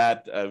send you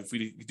that, if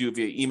we do it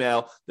via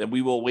email, then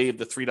we will waive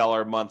the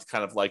 $3 a month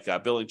kind of like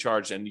billing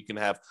charge, and you can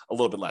have a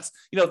little bit less.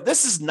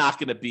 This is not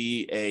going to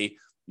be a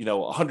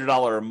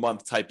 $100 a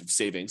month type of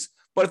savings,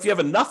 but if you have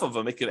enough of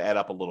them, it could add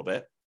up a little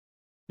bit.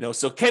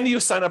 So can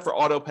you sign up for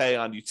auto pay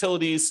on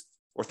utilities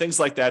or things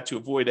like that to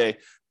avoid a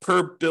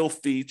per bill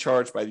fee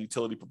charged by the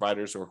utility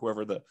providers or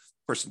whoever the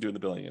person doing the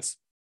billing is?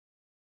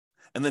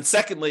 And then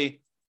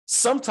secondly,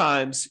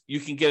 sometimes you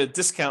can get a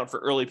discount for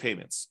early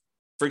payments.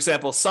 For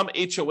example, some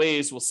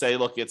HOAs will say,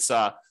 look, it's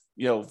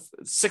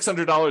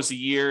 $600 a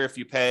year if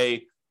you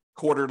pay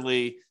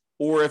quarterly,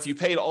 or if you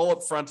paid all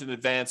up front in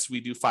advance,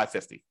 we do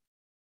 $550.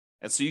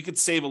 And so you could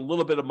save a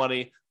little bit of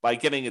money by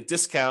getting a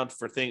discount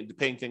for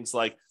paying things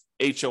like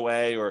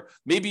HOA, or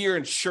maybe your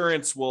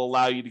insurance will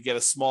allow you to get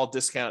a small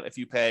discount if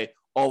you pay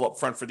all up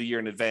front for the year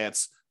in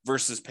advance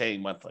versus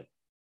paying monthly.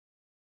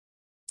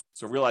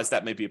 So realize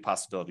that may be a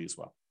possibility as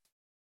well.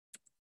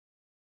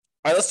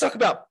 All right, let's talk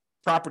about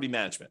property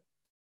management.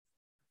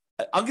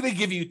 I'm going to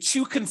give you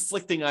 2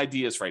 conflicting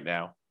ideas right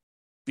now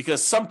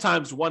because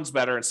sometimes one's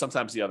better and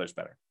sometimes the other's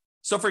better.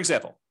 So for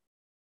example,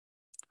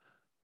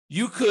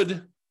 you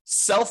could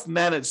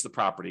self-manage the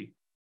property,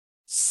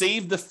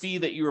 save the fee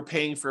that you were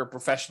paying for a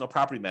professional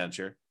property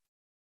manager.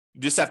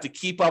 You just have to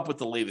keep up with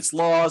the latest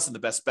laws and the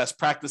best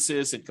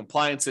practices and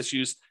compliance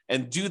issues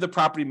and do the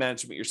property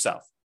management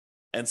yourself.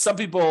 And some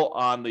people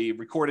on the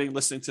recording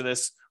listening to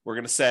this, we're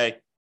going to say,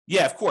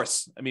 yeah, of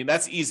course. I mean,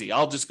 that's easy.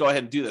 I'll just go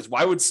ahead and do this.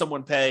 Why would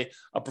someone pay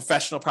a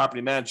professional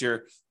property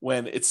manager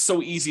when it's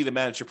so easy to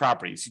manage your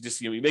properties? You just,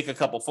 you make a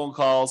couple phone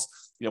calls.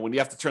 When you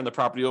have to turn the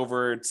property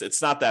over,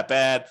 it's not that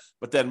bad.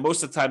 But then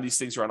most of the time, these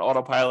things are on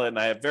autopilot, and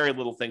I have very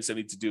little things I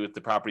need to do with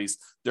the properties.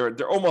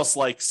 They're almost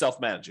like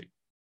self-managing.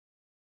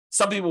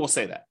 Some people will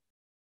say that.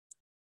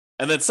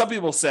 And then some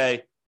people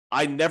say,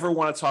 I never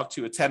want to talk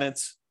to a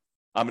tenant.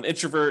 I'm an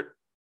introvert.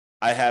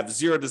 I have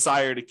zero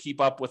desire to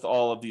keep up with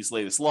all of these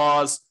latest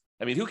laws.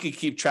 I mean, who can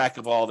keep track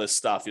of all this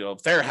stuff?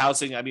 Fair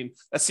housing. I mean,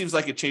 that seems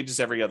like it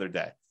changes every other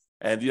day.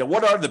 And,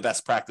 what are the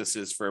best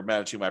practices for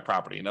managing my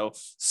property?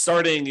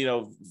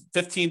 Starting,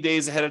 15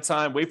 days ahead of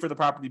time, wait for the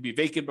property to be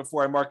vacant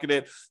before I market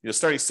it,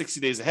 starting 60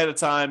 days ahead of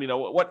time,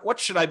 what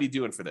should I be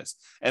doing for this?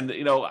 And,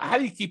 how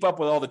do you keep up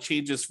with all the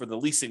changes for the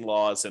leasing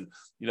laws? And,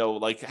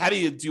 how do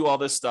you do all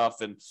this stuff?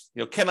 And,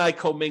 can I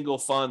commingle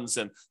funds?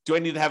 And do I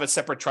need to have a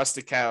separate trust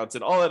account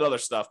and all that other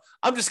stuff?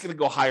 I'm just going to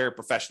go hire a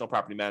professional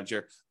property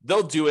manager.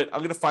 They'll do it. I'm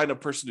going to find a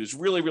person who's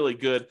really, really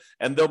good,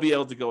 and they'll be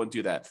able to go and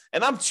do that.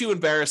 And I'm too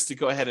embarrassed to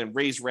go ahead and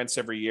raise rents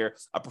every year.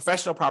 A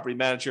professional property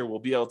manager will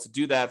be able to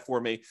do that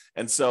for me.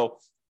 And so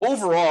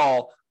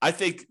overall, I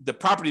think the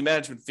property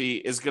management fee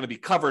is going to be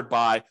covered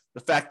by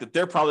the fact that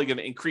they're probably going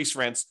to increase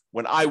rents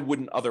when I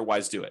wouldn't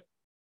otherwise do it.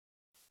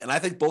 And I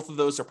think both of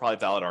those are probably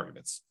valid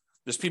arguments.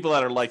 There's people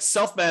that are like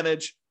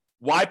self-manage.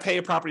 Why pay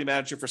a property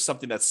manager for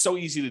something that's so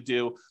easy to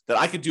do that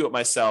I could do it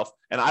myself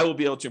and I will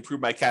be able to improve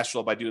my cash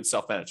flow by doing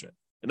self-management?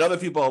 And other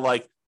people are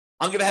like,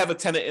 I'm going to have a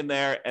tenant in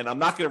there and I'm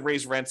not going to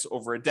raise rents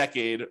over a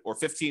decade or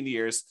 15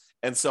 years.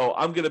 And so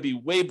I'm going to be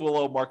way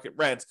below market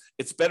rent.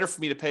 It's better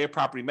for me to pay a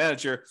property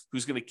manager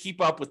who's going to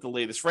keep up with the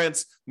latest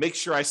rents, make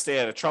sure I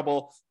stay out of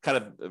trouble, kind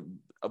of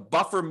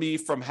buffer me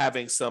from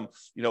having some,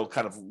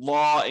 kind of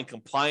law and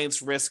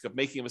compliance risk of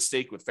making a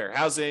mistake with fair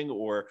housing,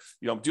 or,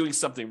 I'm doing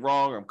something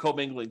wrong, or I'm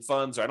commingling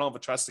funds, or I don't have a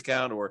trust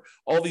account, or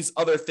all these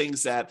other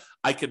things that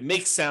I could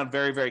make sound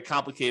very, very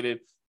complicated.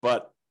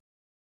 But,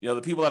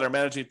 the people that are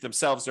managing it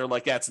themselves, they're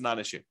like, yeah, it's a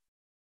non-issue.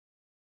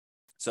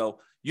 So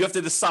you have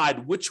to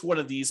decide which one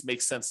of these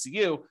makes sense to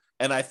you.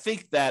 And I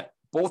think that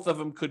both of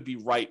them could be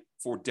right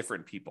for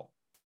different people.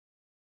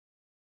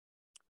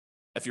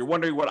 If you're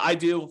wondering what I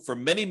do, for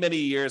many, many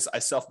years, I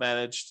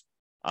self-managed.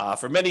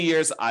 For many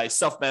years, I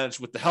self-managed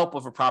with the help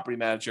of a property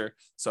manager.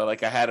 So I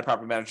had a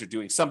property manager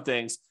doing some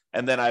things,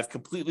 and then I've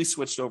completely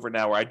switched over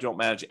now where I don't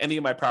manage any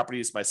of my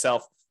properties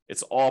myself.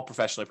 It's all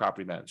professionally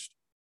property managed.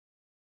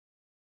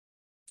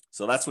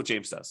 So that's what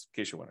James does,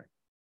 in case you're wondering.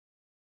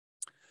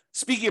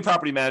 Speaking of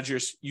property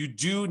managers, you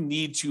do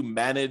need to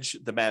manage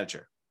the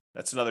manager.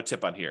 That's another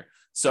tip on here.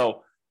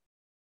 So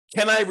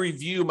can I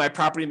review my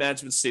property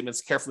management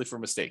statements carefully for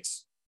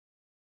mistakes?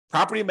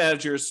 Property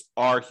managers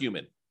are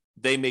human.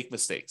 They make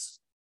mistakes.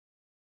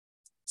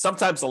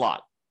 Sometimes a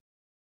lot,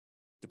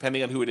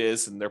 depending on who it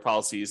is and their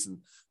policies and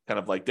kind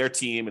of like their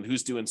team and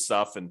who's doing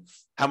stuff and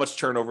how much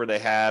turnover they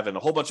have and a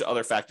whole bunch of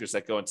other factors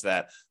that go into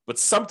that. But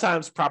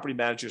sometimes property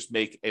managers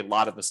make a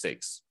lot of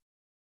mistakes.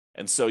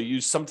 And so you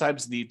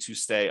sometimes need to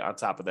stay on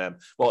top of them.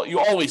 Well, you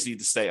always need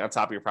to stay on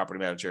top of your property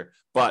manager,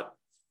 but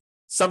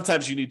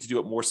sometimes you need to do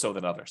it more so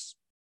than others.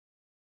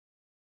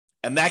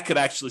 And that could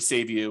actually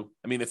save you.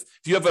 I mean, if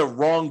you have a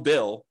wrong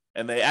bill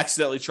and they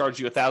accidentally charge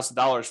you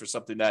 $1,000 for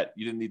something that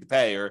you didn't need to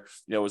pay, or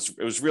it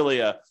was really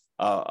a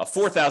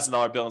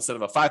 $4,000 bill instead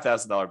of a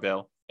 $5,000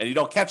 bill, and you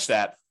don't catch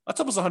that, that's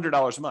almost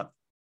 $100 a month.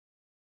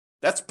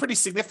 That's pretty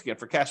significant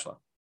for cash flow.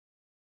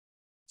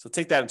 So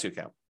take that into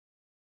account.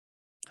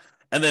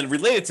 And then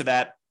related to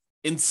that,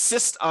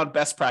 insist on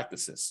best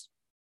practices.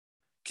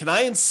 Can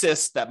I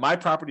insist that my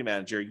property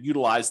manager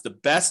utilize the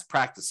best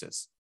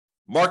practices?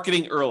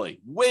 Marketing early,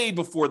 way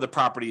before the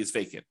property is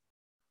vacant.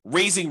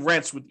 Raising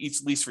rents with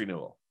each lease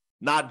renewal.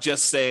 Not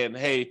just saying,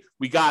 hey,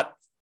 we got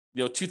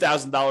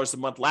 $2,000 a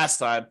month last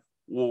time,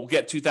 we'll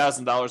get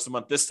 $2,000 a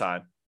month this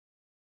time.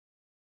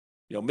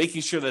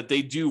 Making sure that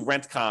they do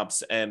rent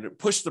comps and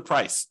push the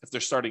price if they're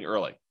starting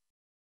early.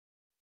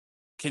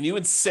 Can you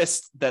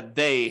insist that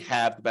they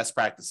have the best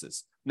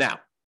practices? Now,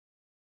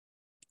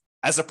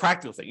 as a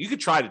practical thing, you could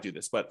try to do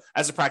this, but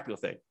as a practical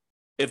thing,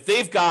 if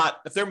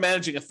they're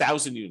managing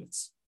 1,000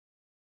 units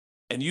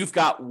and you've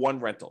got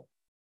one rental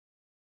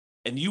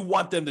and you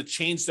want them to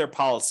change their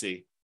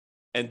policy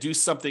and do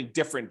something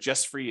different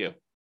just for you,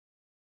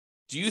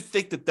 do you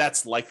think that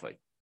that's likely?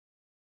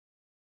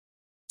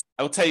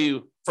 I will tell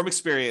you from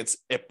experience,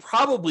 it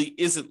probably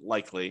isn't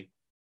likely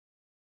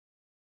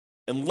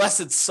unless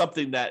it's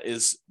something that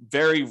is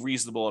very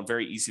reasonable and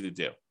very easy to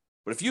do.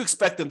 But if you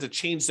expect them to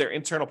change their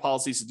internal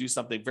policies to do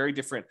something very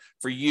different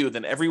for you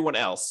than everyone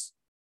else,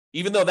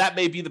 even though that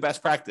may be the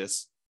best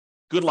practice,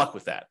 good luck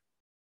with that.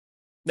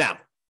 Now,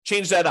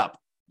 change that up.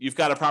 You've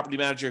got a property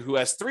manager who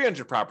has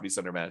 300 properties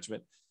under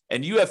management,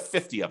 and you have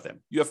 50 of them.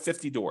 You have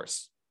 50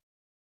 doors.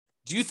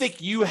 Do you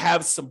think you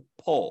have some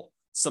pull,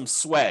 some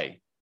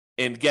sway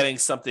in getting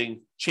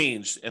something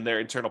changed in their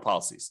internal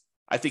policies?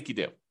 I think you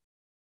do.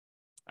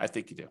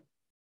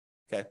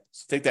 Okay,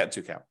 so take that into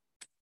account.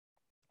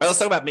 All right, let's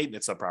talk about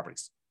maintenance on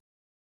properties.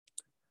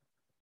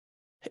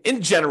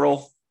 In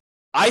general,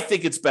 I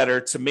think it's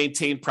better to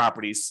maintain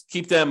properties,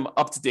 keep them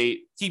up to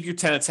date, keep your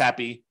tenants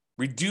happy,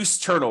 reduce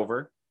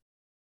turnover.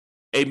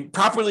 A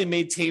properly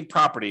maintained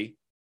property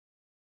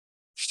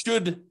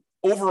should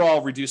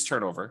overall reduce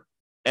turnover,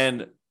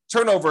 and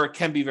turnover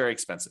can be very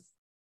expensive.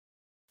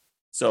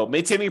 So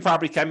maintaining your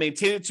property, can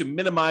maintain it to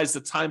minimize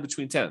the time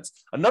between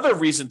tenants. Another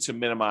reason to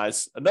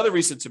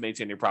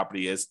maintain your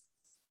property is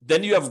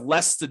then you have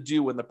less to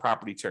do when the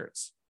property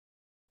turns.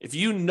 If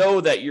you know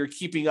that you're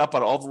keeping up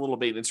on all the little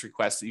maintenance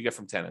requests that you get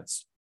from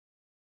tenants,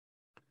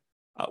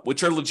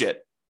 which are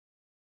legit,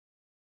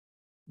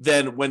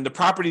 then when the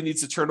property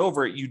needs to turn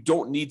over, you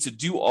don't need to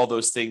do all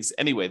those things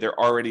anyway. They're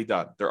already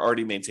done. They're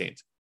already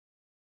maintained.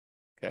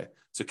 Okay.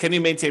 So can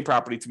you maintain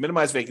property to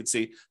minimize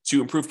vacancy,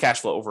 to improve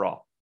cash flow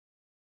overall?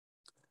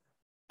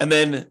 And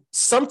then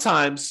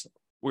sometimes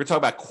we're talking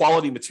about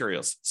quality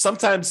materials.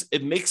 Sometimes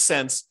it makes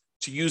sense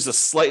to use a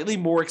slightly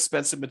more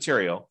expensive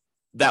material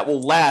that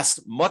will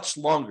last much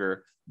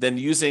longer than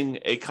using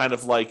a kind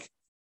of like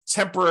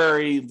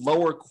temporary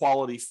lower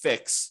quality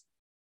fix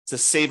to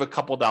save a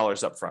couple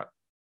dollars up front.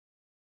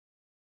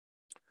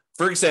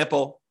 For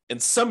example, in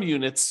some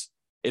units,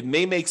 it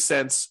may make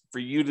sense for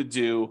you to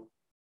do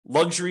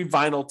luxury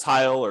vinyl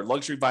tile or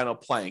luxury vinyl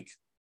plank,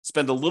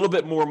 spend a little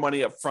bit more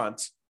money up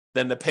front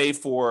than to pay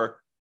for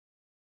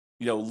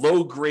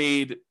low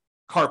grade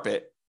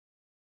carpet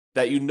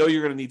that you know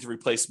you're going to need to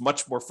replace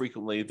much more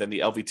frequently than the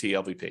LVT,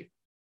 LVP.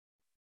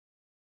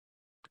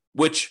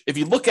 Which, if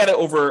you look at it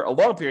over a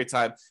long period of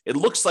time, it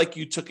looks like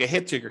you took a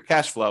hit to your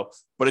cash flow.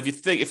 But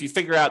if you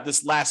figure out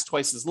this lasts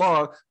twice as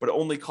long, but it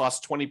only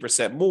costs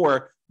 20%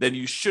 more, then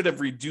you should have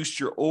reduced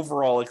your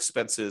overall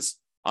expenses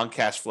on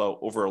cash flow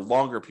over a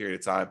longer period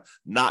of time,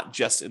 not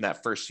just in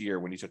that first year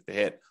when you took the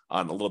hit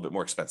on a little bit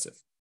more expensive.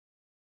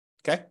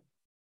 Okay?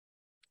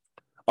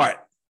 All right.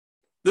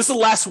 This is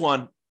the last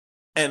one.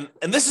 And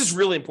this is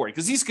really important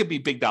because these could be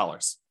big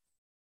dollars.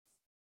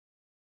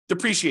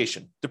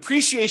 Depreciation.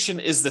 Depreciation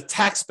is the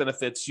tax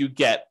benefits you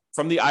get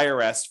from the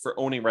IRS for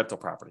owning rental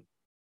property.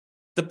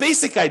 The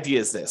basic idea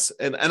is this,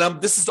 and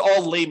this is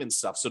all layman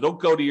stuff. So don't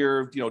go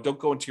to don't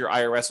go into your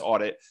IRS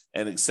audit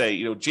and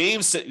say,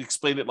 James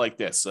explained it like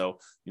this. So,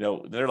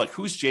 they're like,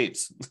 who's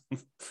James?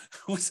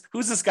 who's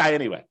this guy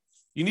anyway?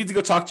 You need to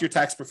go talk to your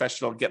tax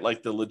professional and get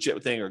like the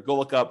legit thing, or go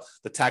look up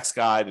the tax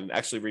guide and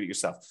actually read it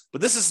yourself.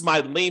 But this is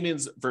my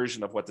layman's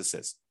version of what this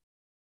is.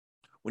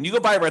 When you go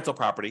buy a rental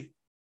property,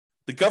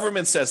 the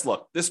government says,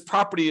 look, this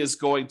property is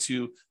going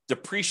to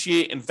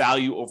depreciate in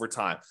value over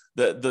time.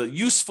 The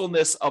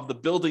usefulness of the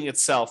building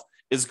itself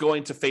is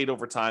going to fade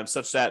over time,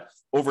 such that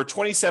over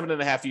 27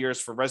 and a half years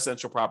for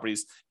residential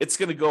properties, it's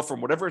going to go from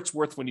whatever it's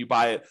worth when you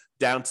buy it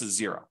down to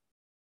zero.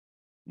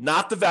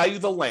 Not the value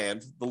of the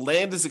land. The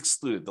land is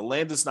excluded. The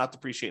land does not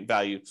depreciate in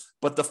value,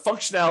 but the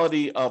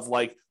functionality of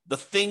like the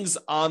things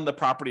on the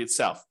property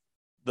itself,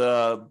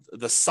 the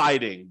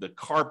siding, the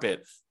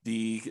carpet,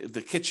 the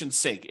kitchen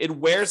sink, it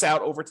wears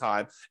out over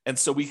time. And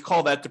so we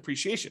call that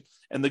depreciation.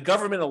 And the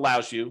government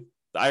allows you,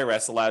 the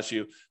IRS allows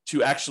you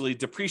to actually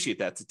depreciate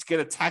that, to get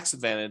a tax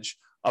advantage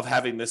of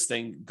having this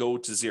thing go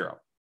to zero.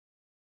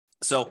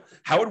 So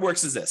how it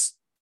works is this.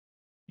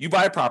 You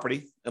buy a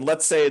property, and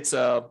let's say it's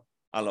a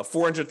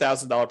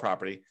 $400,000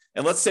 property.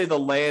 And let's say the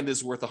land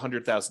is worth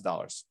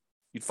 $100,000.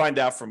 You'd find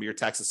out from your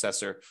tax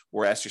assessor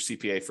or ask your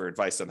CPA for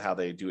advice on how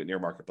they do it in your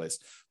marketplace.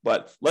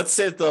 But let's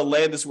say that the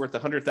land is worth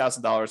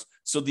 $100,000.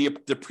 So the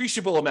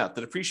depreciable amount,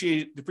 the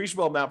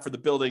depreciable amount for the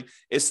building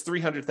is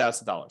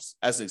 $300,000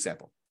 as an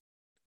example.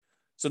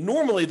 So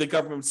normally the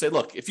government would say,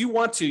 look, if you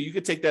want to, you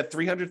could take that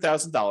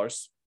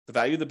 $300,000, the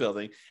value of the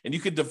building, and you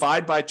could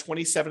divide by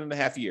 27 and a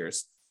half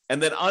years.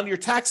 And then on your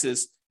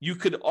taxes, you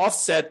could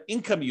offset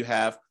income you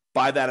have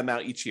by that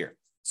amount each year.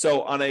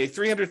 So on a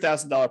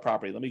 $300,000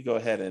 property, let me go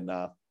ahead and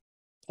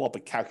pull up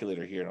a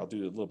calculator here, and I'll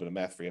do a little bit of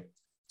math for you.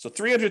 So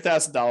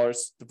 $300,000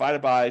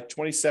 divided by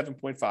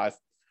 27.5.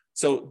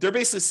 So they're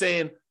basically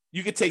saying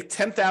you could take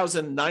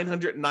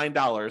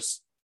 $10,909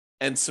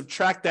 and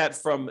subtract that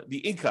from the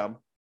income.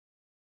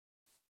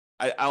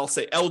 I'll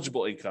say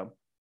eligible income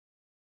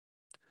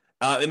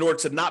in order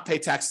to not pay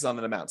taxes on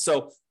that amount.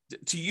 So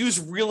to use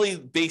really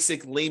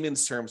basic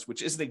layman's terms,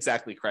 which isn't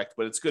exactly correct,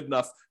 but it's good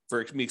enough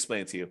for me to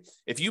explain it to you.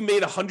 If you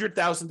made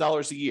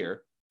 $100,000 a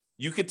year,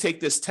 you could take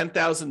this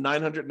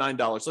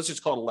 $10,909. Let's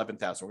just call it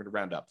 $11,000. We're going to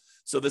round up.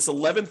 So this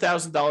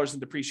 $11,000 in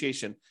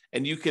depreciation,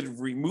 and you could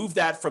remove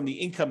that from the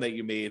income that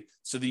you made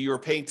so that you're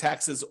paying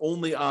taxes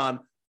only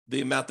on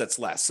the amount that's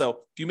less. So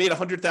if you made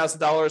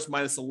 $100,000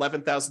 minus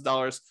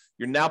 $11,000,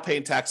 you're now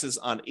paying taxes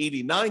on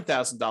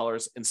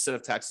 $89,000 instead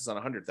of taxes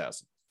on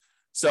 $100,000.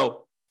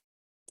 So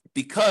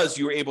because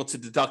you were able to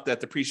deduct that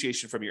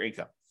depreciation from your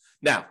income.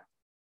 Now,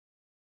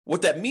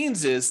 what that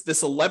means is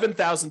this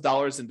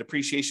 $11,000 in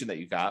depreciation that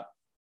you got,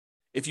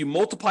 if you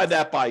multiply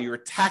that by your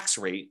tax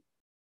rate,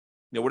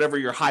 whatever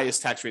your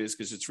highest tax rate is,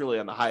 because it's really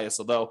on the highest,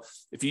 although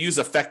if you use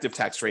effective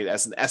tax rate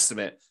as an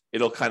estimate,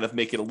 it'll kind of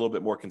make it a little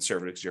bit more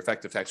conservative because your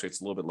effective tax rate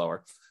is a little bit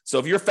lower. So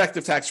if your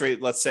effective tax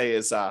rate, let's say,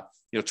 is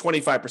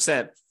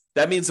 25%,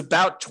 that means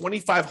about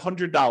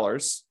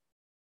 $2,500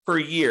 per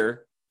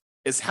year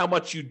is how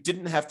much you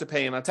didn't have to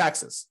pay in on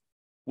taxes,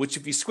 which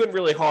if you squint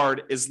really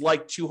hard is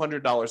like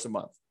 $200 a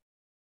month.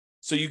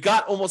 So you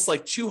got almost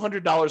like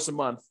 $200 a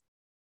month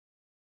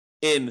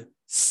in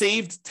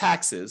saved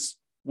taxes,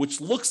 which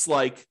looks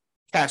like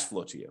cash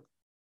flow to you.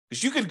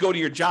 Because you could go to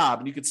your job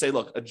and you could say,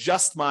 look,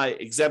 adjust my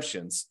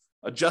exemptions,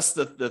 adjust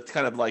the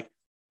kind of like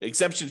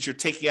exemptions you're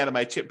taking out of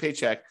my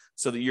paycheck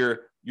so that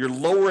you're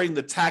lowering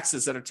the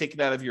taxes that are taken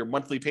out of your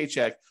monthly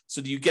paycheck so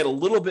that you get a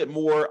little bit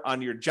more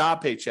on your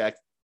job paycheck,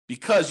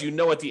 because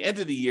at the end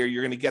of the year,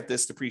 you're going to get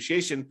this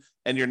depreciation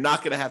and you're not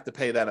going to have to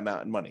pay that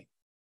amount in money.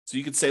 So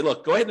you could say,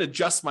 look, go ahead and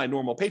adjust my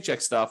normal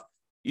paycheck stuff,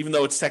 even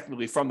though it's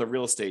technically from the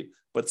real estate.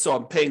 But so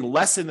I'm paying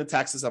less in the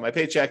taxes on my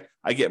paycheck.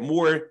 I get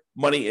more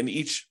money in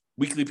each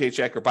weekly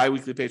paycheck or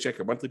biweekly paycheck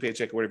or monthly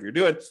paycheck or whatever you're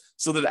doing,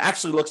 so that it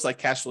actually looks like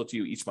cash flow to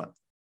you each month.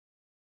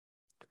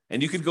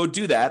 And you could go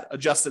do that,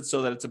 adjust it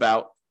so that it's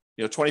about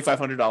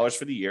 $2,500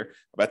 for the year,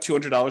 about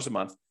 $200 a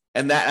month.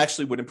 And that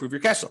actually would improve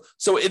your cash flow.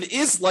 So it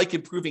is like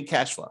improving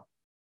cash flow,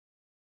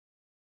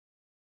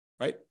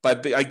 right?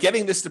 By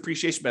getting this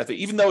depreciation benefit,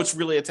 even though it's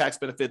really a tax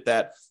benefit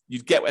that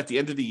you get at the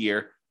end of the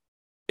year,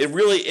 it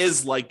really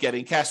is like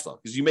getting cash flow,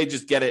 because you may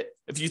just get it.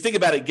 If you think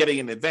about it, getting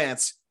in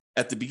advance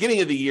at the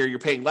beginning of the year, you're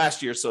paying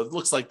last year. So it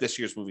looks like this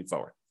year's moving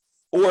forward.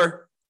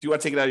 Or if you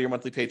want to take it out of your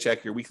monthly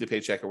paycheck, your weekly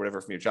paycheck, or whatever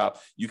from your job,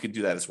 you can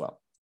do that as well.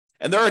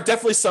 And there are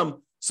definitely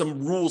some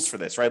rules for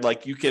this, right?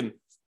 Like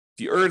if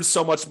you earn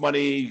so much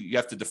money, you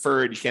have to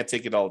defer it. You can't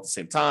take it all at the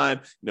same time.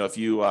 If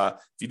you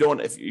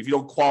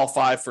don't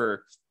qualify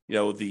for,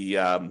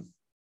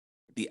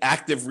 the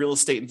active real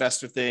estate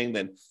investor thing,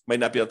 then you might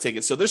not be able to take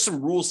it. So there's some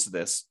rules to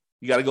this.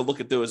 You got to go look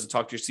at those and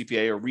talk to your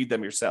CPA or read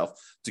them yourself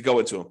to go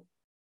into them.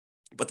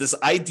 But this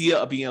idea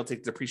of being able to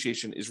take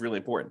depreciation is really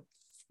important.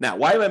 Now,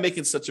 why am I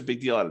making such a big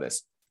deal out of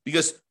this?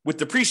 Because with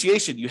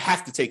depreciation, you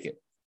have to take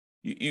it.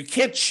 You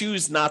can't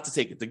choose not to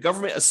take it. The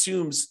IRS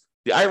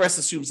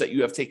assumes that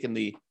you have taken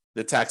the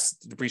tax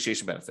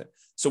depreciation benefit.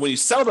 So when you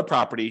sell the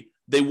property,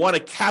 they want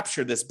to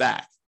capture this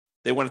back.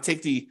 They want to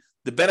take the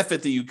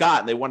benefit that you got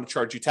and they want to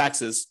charge you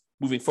taxes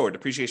moving forward,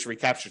 depreciation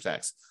recapture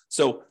tax.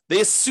 So they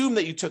assume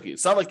that you took it.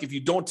 It's not like if you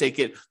don't take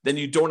it, then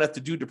you don't have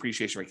to do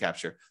depreciation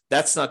recapture.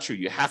 That's not true.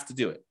 You have to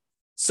do it.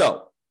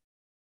 So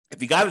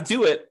if you got to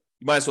do it,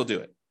 you might as well do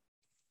it.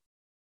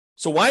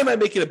 So why am I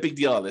making a big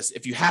deal on this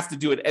if you have to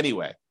do it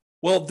anyway?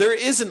 Well, there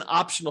is an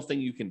optional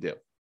thing you can do.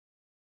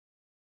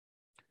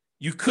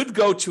 You could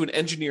go to an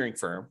engineering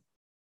firm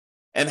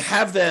and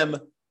have them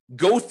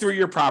go through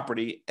your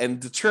property and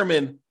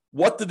determine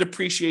what the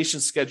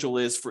depreciation schedule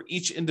is for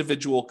each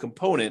individual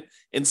component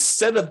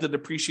instead of the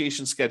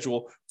depreciation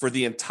schedule for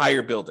the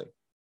entire building.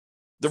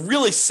 The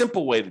really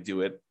simple way to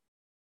do it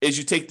is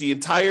you take the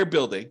entire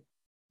building,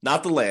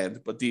 not the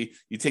land, but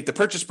you take the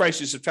purchase price,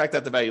 you subtract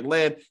out the value of the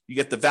land, you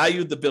get the value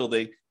of the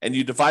building, and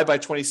you divide by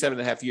 27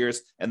 and a half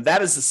years, and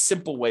that is a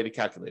simple way to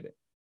calculate it.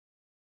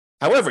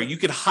 However, you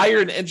could hire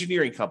an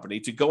engineering company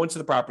to go into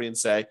the property and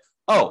say,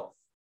 oh,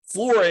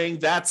 flooring,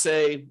 that's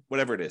a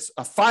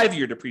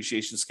 5-year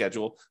depreciation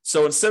schedule.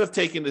 So instead of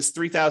taking this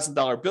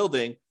 $3,000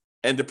 building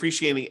and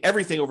depreciating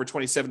everything over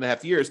 27 and a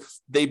half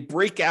years, they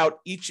break out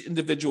each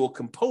individual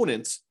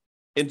component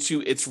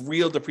into its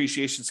real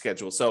depreciation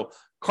schedule. So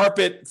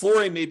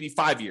flooring may be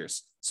 5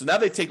 years. So now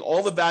they take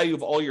all the value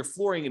of all your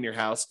flooring in your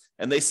house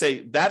and they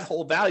say that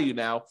whole value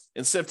now,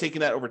 instead of taking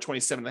that over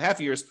 27 and a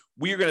half years,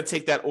 we are going to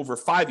take that over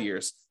 5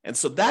 years. And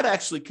so that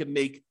actually can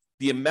make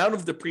the amount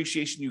of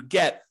depreciation you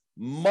get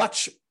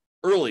much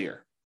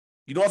earlier.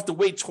 You don't have to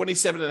wait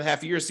 27 and a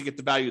half years to get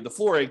the value of the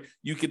flooring.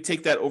 You can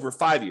take that over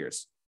 5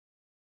 years,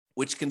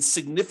 which can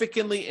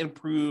significantly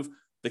improve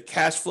the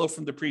cash flow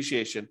from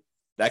depreciation,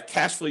 that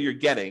cash flow you're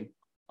getting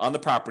on the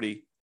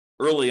property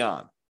early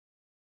on.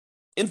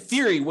 In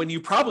theory, when you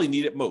probably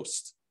need it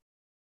most.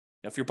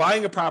 Now, if you're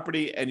buying a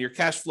property and your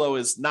cash flow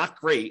is not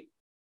great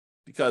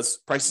because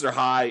prices are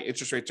high,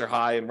 interest rates are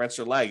high, and rents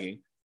are lagging,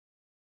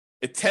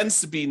 it tends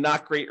to be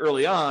not great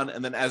early on.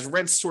 And then as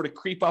rents sort of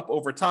creep up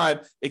over time,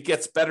 it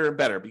gets better and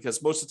better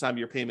because most of the time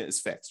your payment is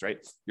fixed, right?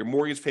 Your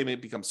mortgage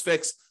payment becomes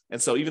fixed. And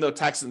so even though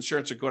tax and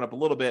insurance are going up a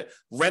little bit,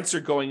 rents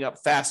are going up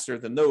faster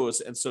than those.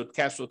 And so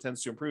cash flow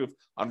tends to improve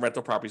on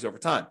rental properties over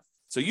time.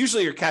 So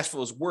usually your cash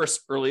flow is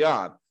worse early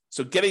on.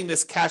 So getting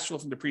this cash flow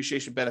from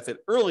depreciation benefit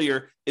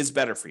earlier is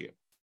better for you.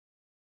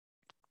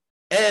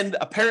 And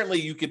apparently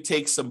you could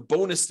take some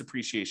bonus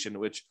depreciation,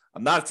 which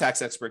I'm not a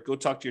tax expert. Go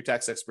talk to your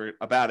tax expert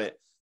about it.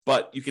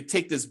 But you could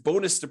take this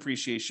bonus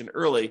depreciation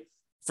early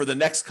for the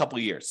next couple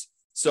of years.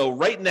 So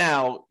right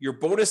now, your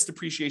bonus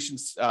depreciation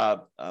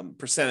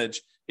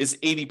percentage is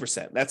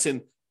 80%. That's in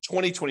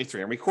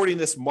 2023. I'm recording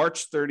this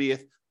March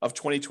 30th of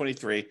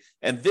 2023.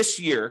 And this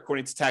year,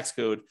 according to tax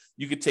code,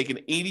 you could take an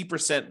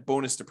 80%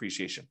 bonus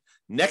depreciation.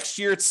 Next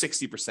year, it's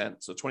 60%.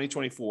 So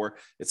 2024,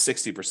 it's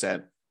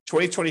 60%.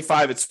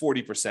 2025, it's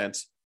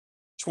 40%.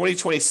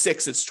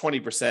 2026, it's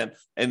 20%.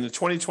 And in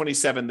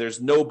 2027,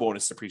 there's no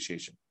bonus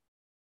depreciation.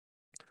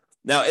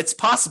 Now, it's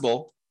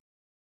possible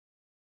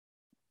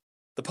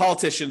the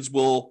politicians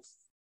will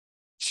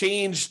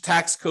change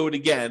tax code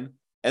again,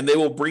 and they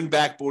will bring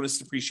back bonus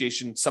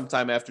depreciation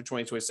sometime after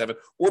 2027,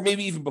 or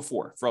maybe even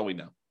before, for all we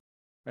know,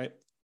 right?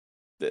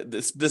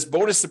 This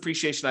bonus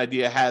depreciation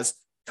idea has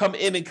come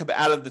in and come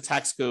out of the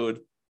tax code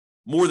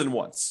more than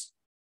once.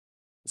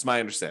 It's my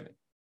understanding.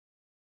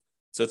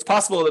 So it's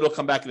possible that it'll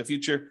come back in the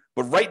future,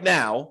 but right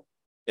now,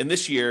 in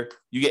this year,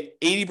 you get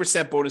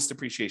 80% bonus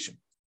depreciation.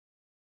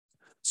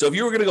 So if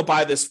you were going to go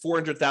buy this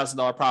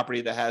 $400,000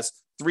 property that has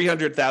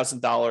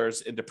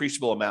 $300,000 in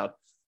depreciable amount,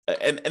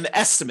 an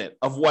estimate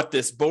of what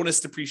this bonus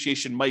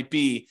depreciation might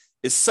be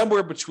is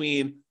somewhere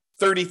between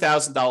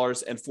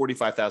 $30,000 and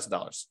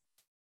 $45,000.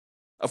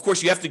 Of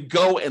course, you have to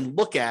go and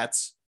look at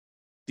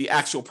the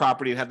actual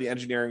property and have the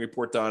engineering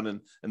report done,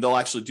 and they'll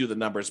actually do the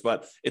numbers.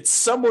 But it's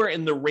somewhere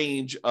in the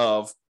range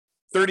of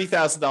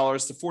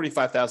 $30,000 to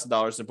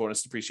 $45,000 in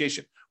bonus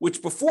depreciation,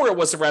 which before it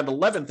was around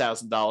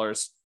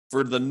 $11,000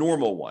 for the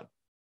normal one.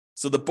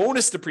 So the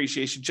bonus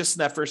depreciation just in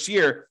that first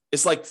year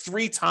is like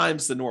 3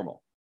 times the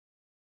normal.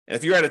 And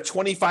if you're at a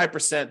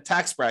 25%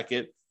 tax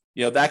bracket,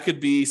 that could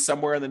be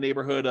somewhere in the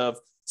neighborhood of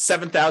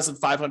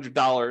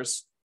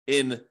 $7,500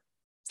 in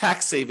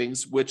tax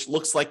savings, which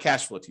looks like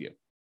cash flow to you.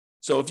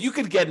 So if you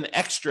could get an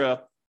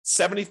extra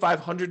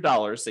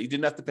 $7,500 that you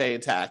didn't have to pay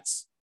in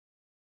tax,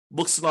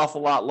 looks an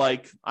awful lot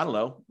like, I don't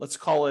know, let's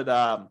call it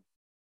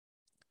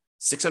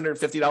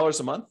 $650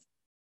 a month.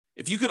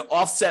 If you could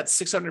offset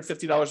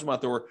 $650 a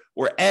month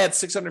or add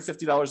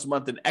 $650 a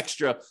month in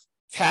extra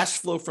cash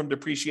flow from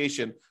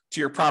depreciation to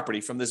your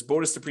property from this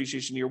bonus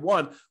depreciation year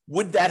one,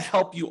 would that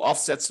help you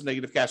offset some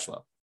negative cash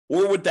flow?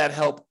 Or would that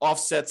help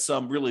offset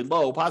some really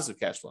low positive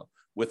cash flow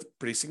with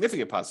pretty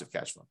significant positive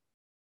cash flow?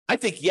 I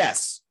think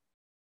yes.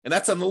 And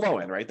that's on the low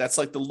end, right? That's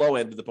like the low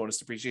end of the bonus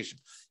depreciation.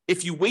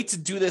 If you wait to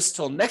do this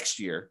till next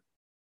year,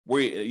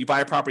 where you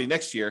buy a property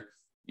next year,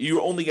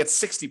 you only get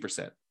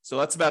 60%. So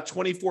that's about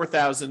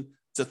 $24,000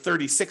 to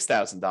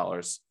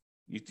 $36,000.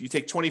 You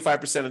take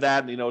 25% of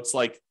that, and it's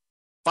like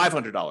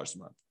 $500 a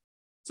month.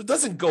 So it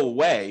doesn't go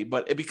away,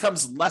 but it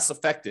becomes less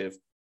effective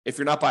if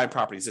you're not buying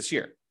properties this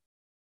year.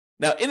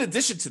 Now, in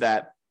addition to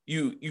that,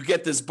 you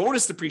get this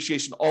bonus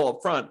depreciation all up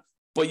front,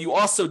 but you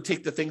also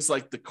take the things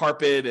like the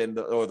carpet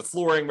or the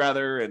flooring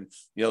rather, and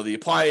the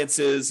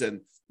appliances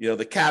and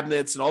the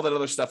cabinets and all that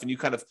other stuff, and you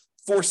kind of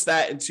force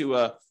that into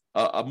a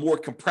more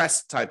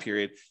compressed time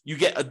period. You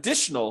get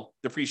additional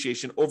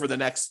depreciation over the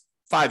next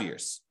 5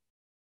 years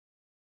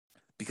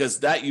because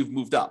that you've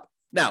moved up.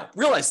 Now,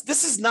 realize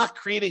this is not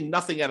creating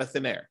nothing out of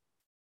thin air.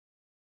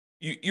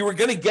 You were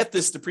going to get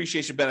this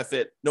depreciation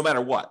benefit no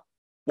matter what.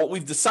 What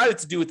we've decided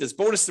to do with this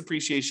bonus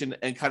depreciation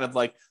and kind of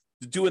like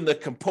doing the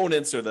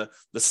components or the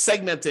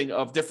segmenting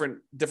of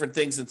different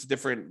things into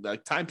different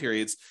time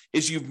periods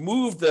is you've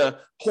moved the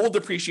whole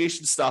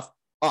depreciation stuff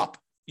up.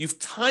 You've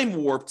time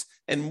warped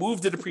and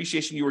moved the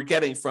depreciation you were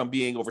getting from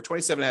being over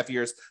 27 and a half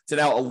years to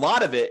now a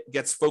lot of it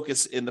gets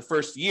focused in the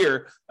first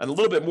year and a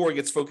little bit more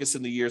gets focused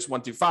in the years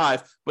 1 through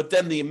 5. But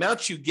then the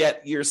amount you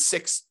get years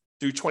 6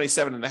 through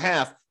 27 and a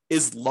half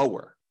is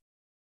lower.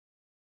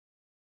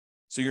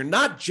 So you're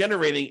not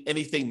generating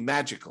anything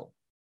magical.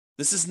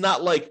 This is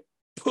not like,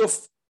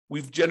 poof,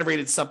 we've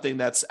generated something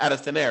that's out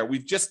of thin air.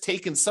 We've just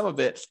taken some of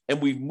it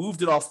and we've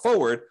moved it all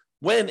forward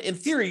when, in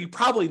theory, you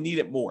probably need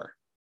it more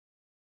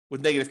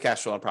with negative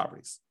cash flow on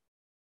properties.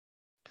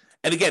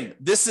 And again,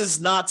 this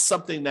is not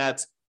something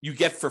that you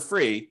get for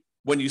free.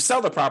 When you sell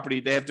the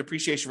property, they have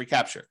depreciation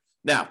recapture.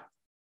 Now,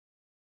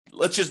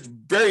 let's just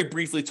very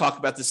briefly talk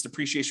about this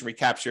depreciation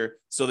recapture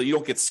so that you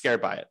don't get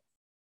scared by it.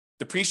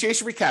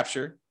 Depreciation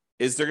recapture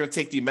is they're going to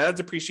take the amount of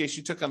depreciation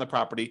you took on the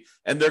property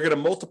and they're going to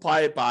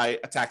multiply it by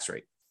a tax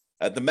rate.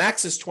 The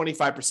max is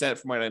 25%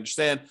 from what I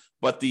understand,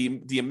 but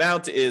the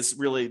amount is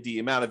really the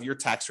amount of your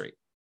tax rate.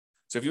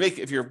 So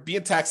if you're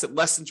being taxed at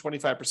less than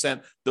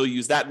 25%, they'll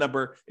use that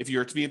number. If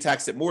you're being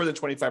taxed at more than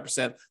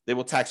 25%, they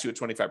will tax you at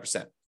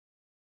 25%.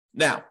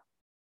 Now,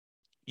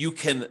 you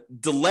can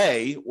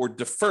delay or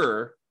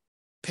defer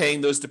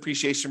paying those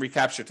depreciation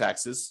recapture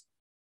taxes,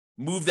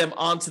 move them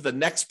onto the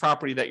next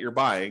property that you're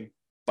buying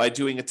by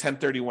doing a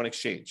 1031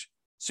 exchange.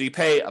 So you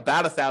pay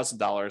about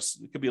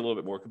 $1,000. It could be a little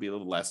bit more, it could be a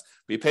little less,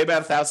 but you pay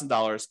about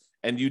 $1,000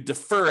 and you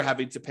defer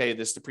having to pay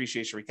this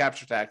depreciation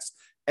recapture tax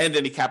and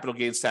any capital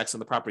gains tax on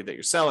the property that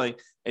you're selling,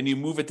 and you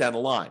move it down the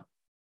line.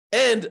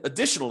 And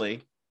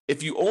additionally,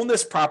 if you own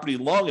this property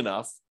long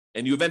enough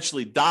and you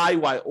eventually die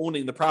while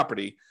owning the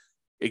property,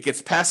 it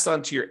gets passed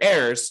on to your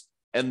heirs,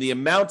 and the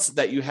amounts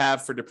that you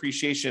have for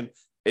depreciation,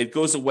 it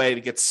goes away and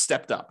it gets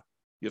stepped up.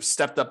 You have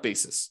stepped up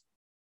basis.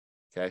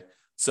 Okay.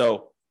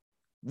 So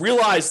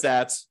realize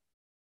that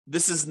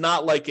this is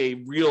not like a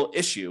real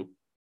issue.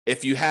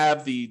 If you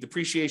have the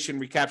depreciation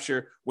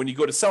recapture, when you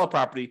go to sell a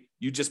property,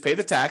 you just pay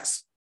the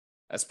tax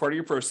as part of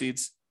your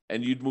proceeds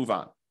and you'd move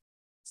on.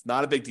 It's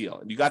not a big deal.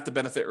 And you got the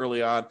benefit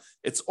early on.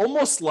 It's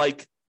almost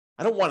like,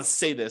 I don't want to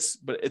say this,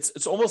 but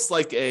it's almost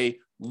like a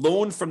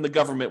loan from the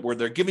government where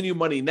they're giving you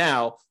money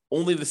now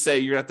only to say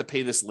you're going to have to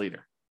pay this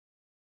later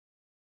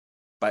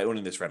by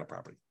owning this rental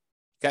property.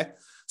 Okay.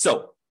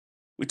 So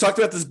we talked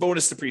about this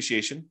bonus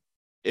depreciation.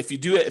 If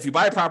you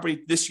buy a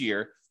property this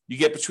year, you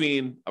get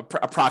between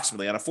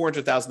approximately on a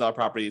 $400,000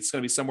 property, it's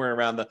going to be somewhere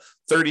around the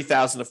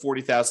 $30,000 to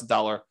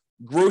 $40,000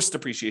 gross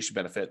depreciation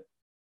benefit.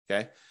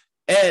 Okay.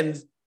 And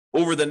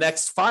over the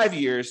next 5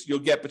 years, you'll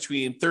get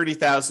between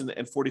 $30,000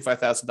 and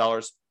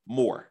 $45,000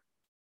 more.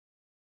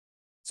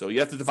 So you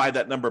have to divide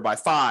that number by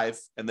 5,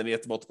 and then you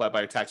have to multiply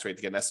by your tax rate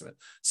to get an estimate.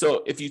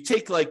 So if you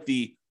take like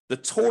the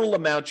total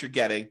amount you're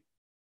getting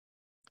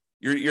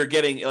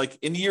like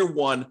in year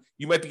one,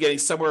 you might be getting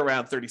somewhere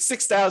around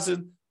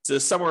 $36,000 to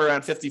somewhere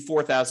around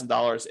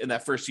 $54,000 in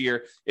that first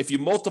year. If you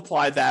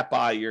multiply that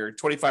by your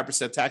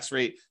 25% tax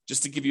rate,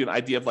 just to give you an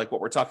idea of like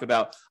what we're talking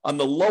about, on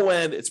the low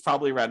end, it's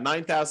probably around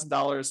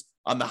 $9,000.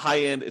 On the high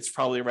end, it's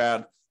probably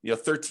around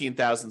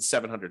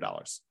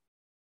 $13,700.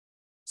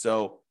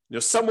 So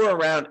somewhere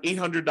around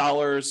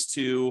 $800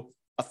 to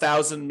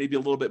 $1,000, maybe a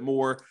little bit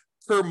more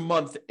per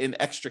month in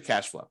extra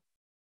cash flow.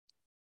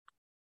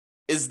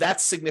 Is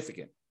that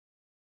significant?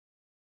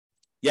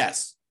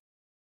 Yes,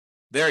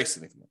 very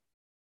significant.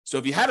 So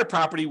if you had a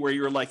property where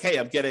you're like, hey,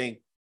 I'm getting,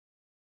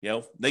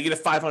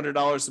 negative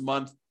 $500 a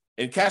month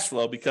in cash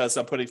flow because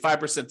I'm putting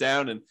 5%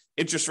 down and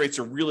interest rates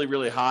are really,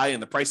 really high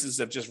and the prices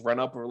have just run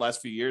up over the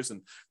last few years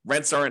and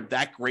rents aren't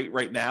that great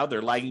right now.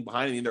 They're lagging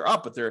behind. I mean, they're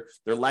up, but they're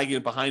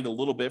lagging behind a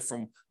little bit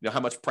from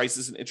how much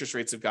prices and interest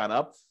rates have gone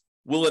up.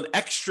 Will an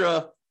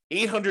extra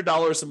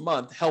 $800 a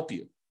month help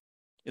you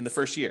in the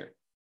first year?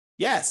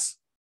 Yes.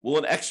 Will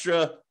an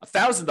extra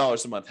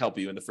 $1,000 a month help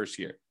you in the first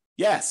year?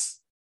 Yes.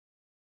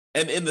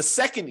 And in the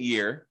second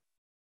year,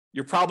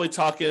 you're probably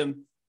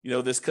talking,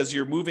 this because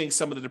you're moving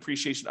some of the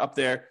depreciation up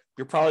there.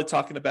 You're probably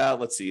talking about,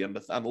 let's see, on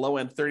the low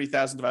end,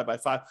 30,000 divided by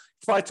 5.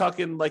 You're probably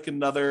talking like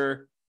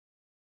another,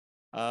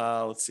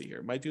 let's see here.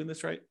 Am I doing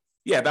this right?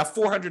 Yeah, about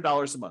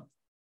 $400 a month.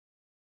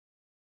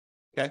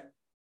 Okay.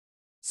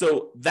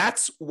 So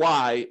that's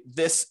why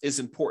this is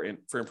important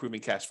for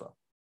improving cash flow.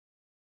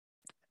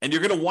 And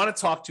you're going to want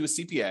to talk to a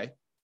CPA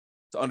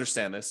to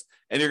understand this.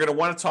 And you're going to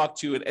want to talk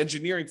to an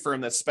engineering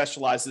firm that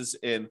specializes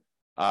in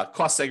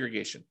cost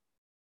segregation.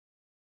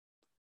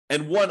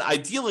 And one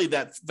ideally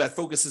that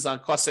focuses on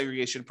cost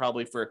segregation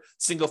probably for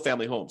single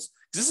family homes.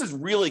 This is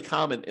really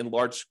common in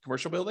large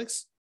commercial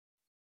buildings,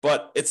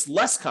 but it's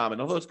less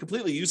common, although it's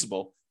completely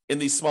usable in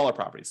these smaller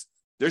properties.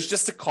 There's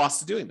just a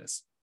cost to doing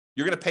this.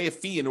 You're going to pay a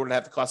fee in order to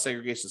have the cost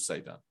segregation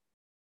study done.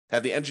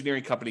 Have the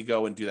engineering company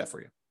go and do that for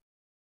you.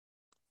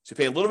 So you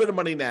pay a little bit of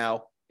money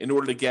now in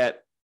order to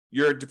get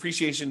your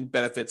depreciation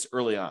benefits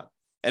early on.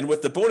 And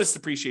with the bonus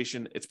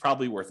depreciation, it's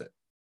probably worth it.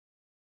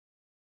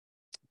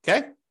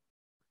 Okay?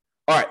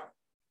 All right.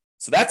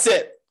 So that's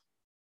it.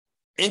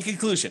 In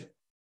conclusion,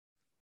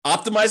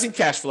 optimizing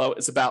cash flow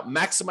is about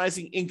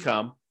maximizing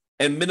income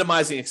and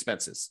minimizing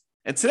expenses.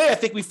 And today, I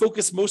think we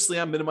focus mostly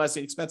on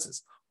minimizing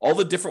expenses, all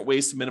the different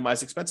ways to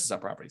minimize expenses on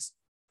properties.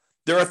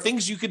 There are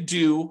things you could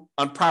do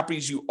on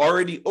properties you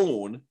already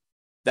own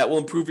that will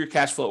improve your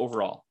cash flow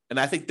overall. And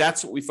I think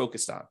that's what we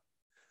focused on.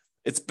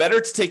 It's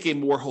better to take a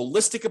more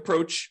holistic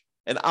approach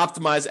and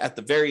optimize at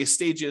the various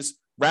stages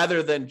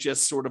rather than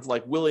just sort of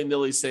like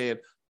willy-nilly saying,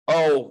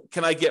 oh,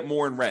 can I get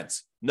more in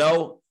rent?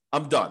 No,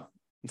 I'm done.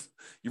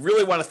 You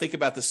really want to think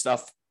about this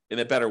stuff in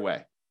a better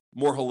way,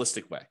 more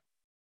holistic way.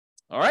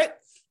 All right.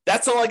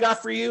 That's all I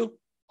got for you.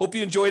 Hope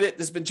you enjoyed it.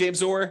 This has been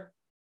James Orr.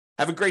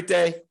 Have a great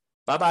day.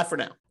 Bye-bye for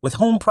now. With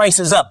home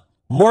prices up,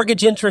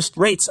 mortgage interest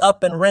rates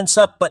up, and rents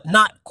up, but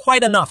not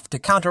quite enough to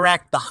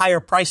counteract the higher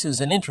prices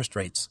and interest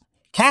rates,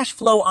 cash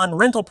flow on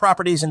rental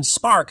properties in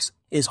Sparks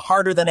is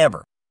harder than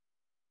ever.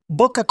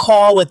 Book a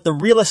call with the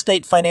Real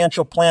Estate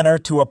Financial Planner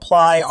to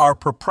apply our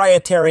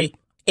proprietary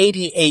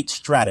 88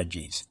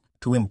 strategies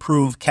to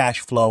improve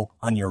cash flow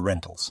on your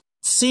rentals.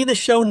 See the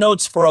show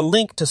notes for a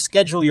link to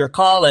schedule your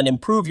call and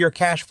improve your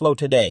cash flow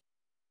today.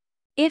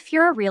 If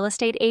you're a real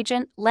estate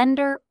agent,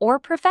 lender, or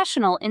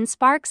professional in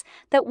Sparks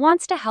that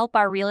wants to help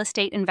our real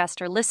estate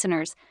investor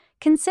listeners,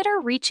 consider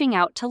reaching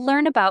out to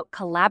learn about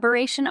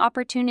collaboration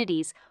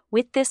opportunities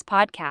with this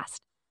podcast.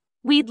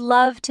 We'd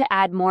love to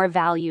add more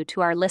value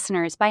to our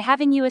listeners by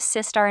having you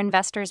assist our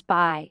investors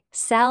buy,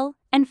 sell,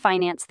 and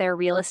finance their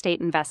real estate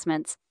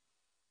investments.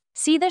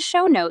 See the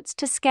show notes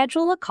to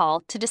schedule a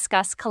call to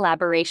discuss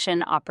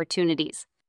collaboration opportunities.